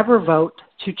they ever vote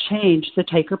to change the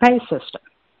take-or-pay system?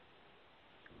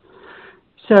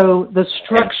 So the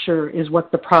structure is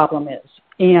what the problem is.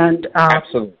 And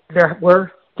absolutely.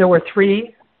 There were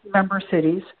 3 member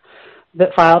cities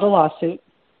that filed a lawsuit.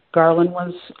 Garland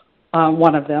was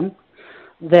one of them,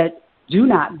 that do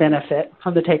not benefit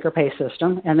from the take-or-pay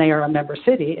system, and they are a member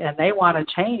city, and they want to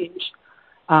change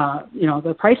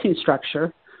the pricing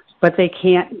structure, but they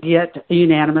can't get a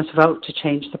unanimous vote to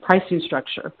change the pricing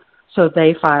structure. So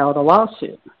they filed a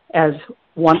lawsuit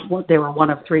they were one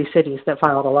of 3 cities that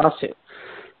filed a lawsuit.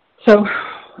 So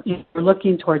we're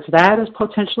looking towards that as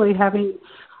potentially having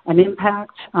an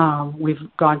impact. We've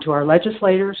gone to our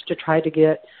legislators to try to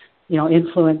get,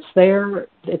 influence there.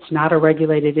 It's not a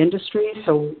regulated industry,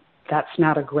 so that's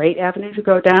not a great avenue to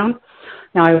go down.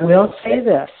 Now, I will say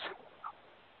this.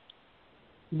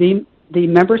 The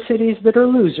member cities that are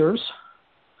losers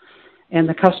and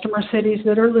the customer cities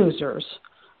that are losers,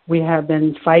 we have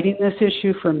been fighting this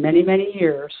issue for many, many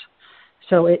years.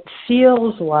 So it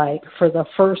feels like for the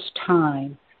first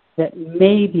time that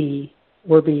maybe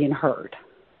we're being heard.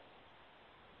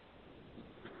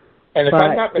 And if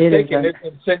I'm not mistaken,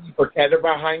 isn't Cindy Burkett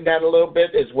behind that a little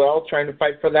bit as well, trying to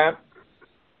fight for that?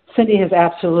 Cindy has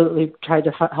absolutely tried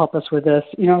to help us with this.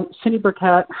 Cindy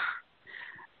Burkett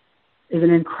is an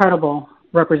incredible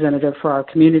representative for our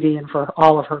community and for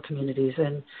all of her communities,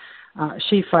 and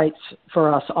she fights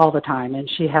for us all the time, and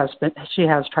she has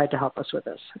tried to help us with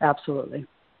this. Absolutely.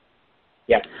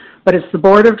 Yeah. But it's the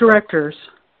board of directors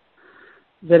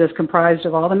that is comprised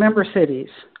of all the member cities,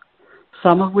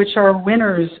 some of which are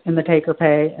winners in the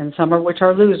take-or-pay and some of which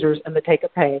are losers in the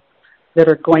take-or-pay, that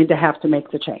are going to have to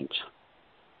make the change.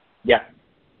 Yeah.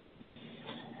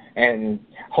 And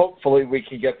hopefully we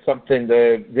can get something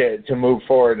to move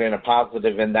forward in a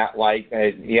positive in that light.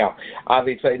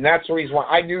 Obviously, and that's the reason why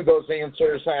I knew those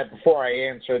answers before I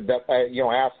answered that.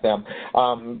 Asked them.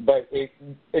 But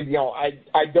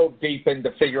I dove deep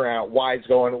into figuring out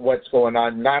what's going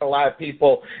on. Not a lot of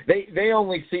people they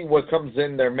only see what comes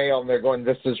in their mail and they're going,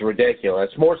 this is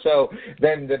ridiculous. More so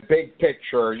than the big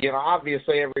picture.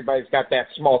 Obviously everybody's got that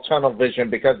small tunnel vision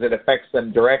because it affects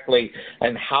them directly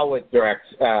and how it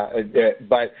directs.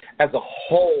 But as a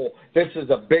whole, this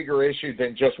is a bigger issue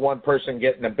than just one person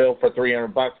getting a bill for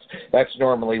 $300. That's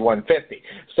normally $150.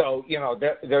 So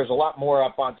there's a lot more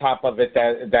up on top of it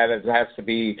that has to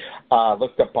be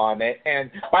looked upon. And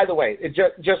by the way,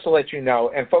 just to let you know,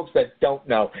 and folks that don't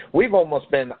know, we've almost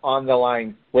been on the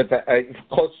line with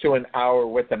close to an hour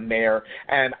with the mayor.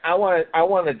 And I want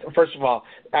to first of all,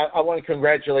 I want to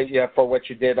congratulate you for what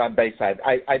you did on Bayside.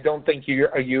 I don't think you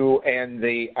and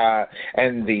the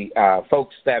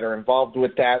folks that are involved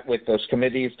with that, with those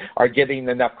committees, are getting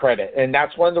enough credit. And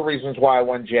that's one of the reasons why I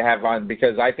wanted you to have on,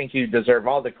 because I think you deserve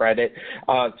all the credit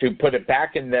to put it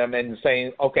back in them and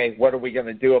saying, okay, what are we going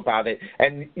to do about it?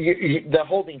 And the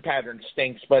holding pattern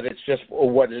stinks, but it's just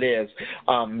what it is.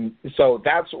 So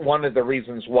that's one of the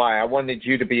reasons why I wanted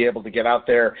you to be able to get out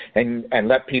there and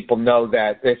let people know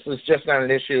that this is just not an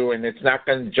issue and it's not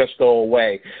going to just go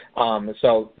away.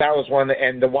 So that was one,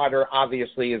 and the water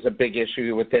obviously is a big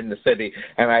issue within the city.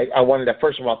 And I wanted to,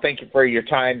 first of all, thank you for your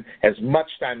time, as much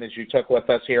time as you took with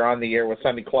us here on the air with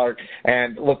Sonny Clark,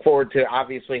 and look forward to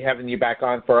obviously having you back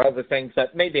on for other things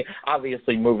that maybe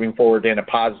obviously moving forward in a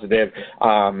positive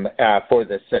for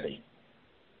the city.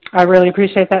 I really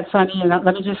appreciate that, Sonny. And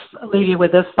let me just leave you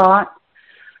with this thought.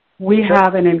 We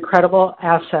have an incredible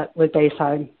asset with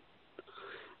Bayside.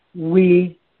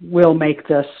 We will make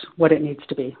this what it needs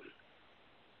to be.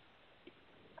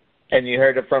 And you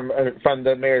heard it from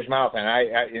the mayor's mouth,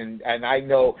 and I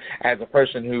know, as a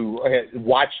person who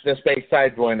watched this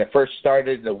Bayside when it first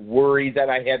started, the worry that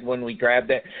I had when we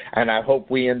grabbed it, and I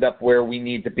hope we end up where we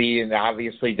need to be, and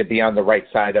obviously to be on the right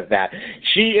side of that.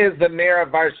 She is the mayor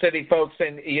of our city, folks,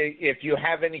 and if you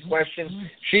have any questions,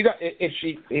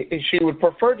 if she would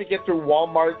prefer to get through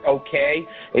Walmart, okay,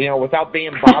 without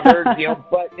being bothered,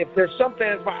 but if there's something,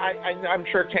 I'm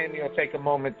sure Tammy will take a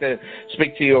moment to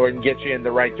speak to you and get you in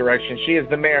the right direction. She is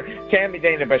the mayor, Tammy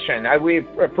Dana-Bashian. We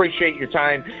appreciate your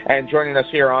time and joining us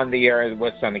here on the air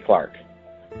with Sonny Clark.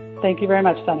 Thank you very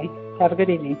much, Sonny. Have a good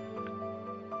evening.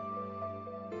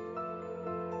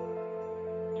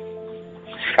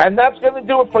 And that's going to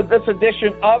do it for this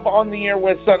edition of On the Air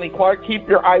with Sonny Clark. Keep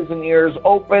your eyes and ears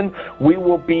open. We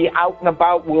will be out and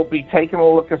about. We'll be taking a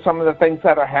look at some of the things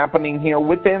that are happening here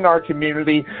within our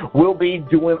community. We'll be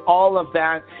doing all of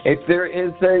that. If there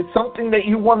is something that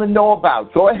you want to know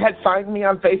about, go ahead, find me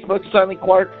on Facebook, Sonny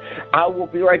Clark. I will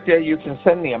be right there. You can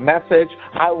send me a message.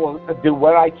 I will do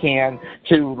what I can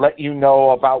to let you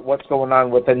know about what's going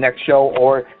on with the next show,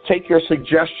 or take your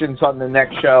suggestions on the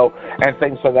next show and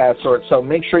things of that sort. So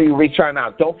make sure you reach on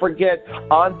out. Don't forget,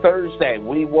 on Thursday,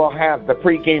 we will have the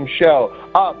pregame show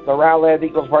of the Rowlett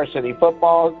Eagles varsity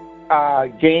football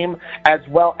game, as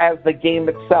well as the game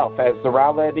itself. As the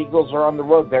Rowlett Eagles are on the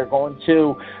road, they're going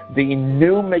to the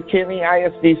new McKinney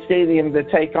ISD Stadium to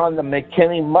take on the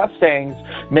McKinney Mustangs.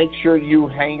 Make sure you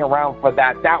hang around for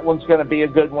that. That one's going to be a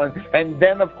good one. And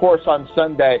then, of course, on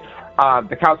Sunday,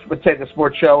 the Couch Potato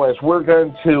Sports Show, as we're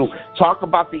going to talk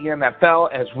about the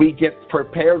NFL as we get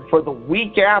prepared for the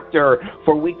week after,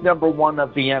 for week number 1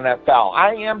 of the NFL.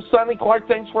 I am Sonny Clark.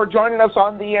 Thanks for joining us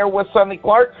on the air with Sonny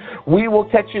Clark. We will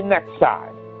catch you next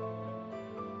time.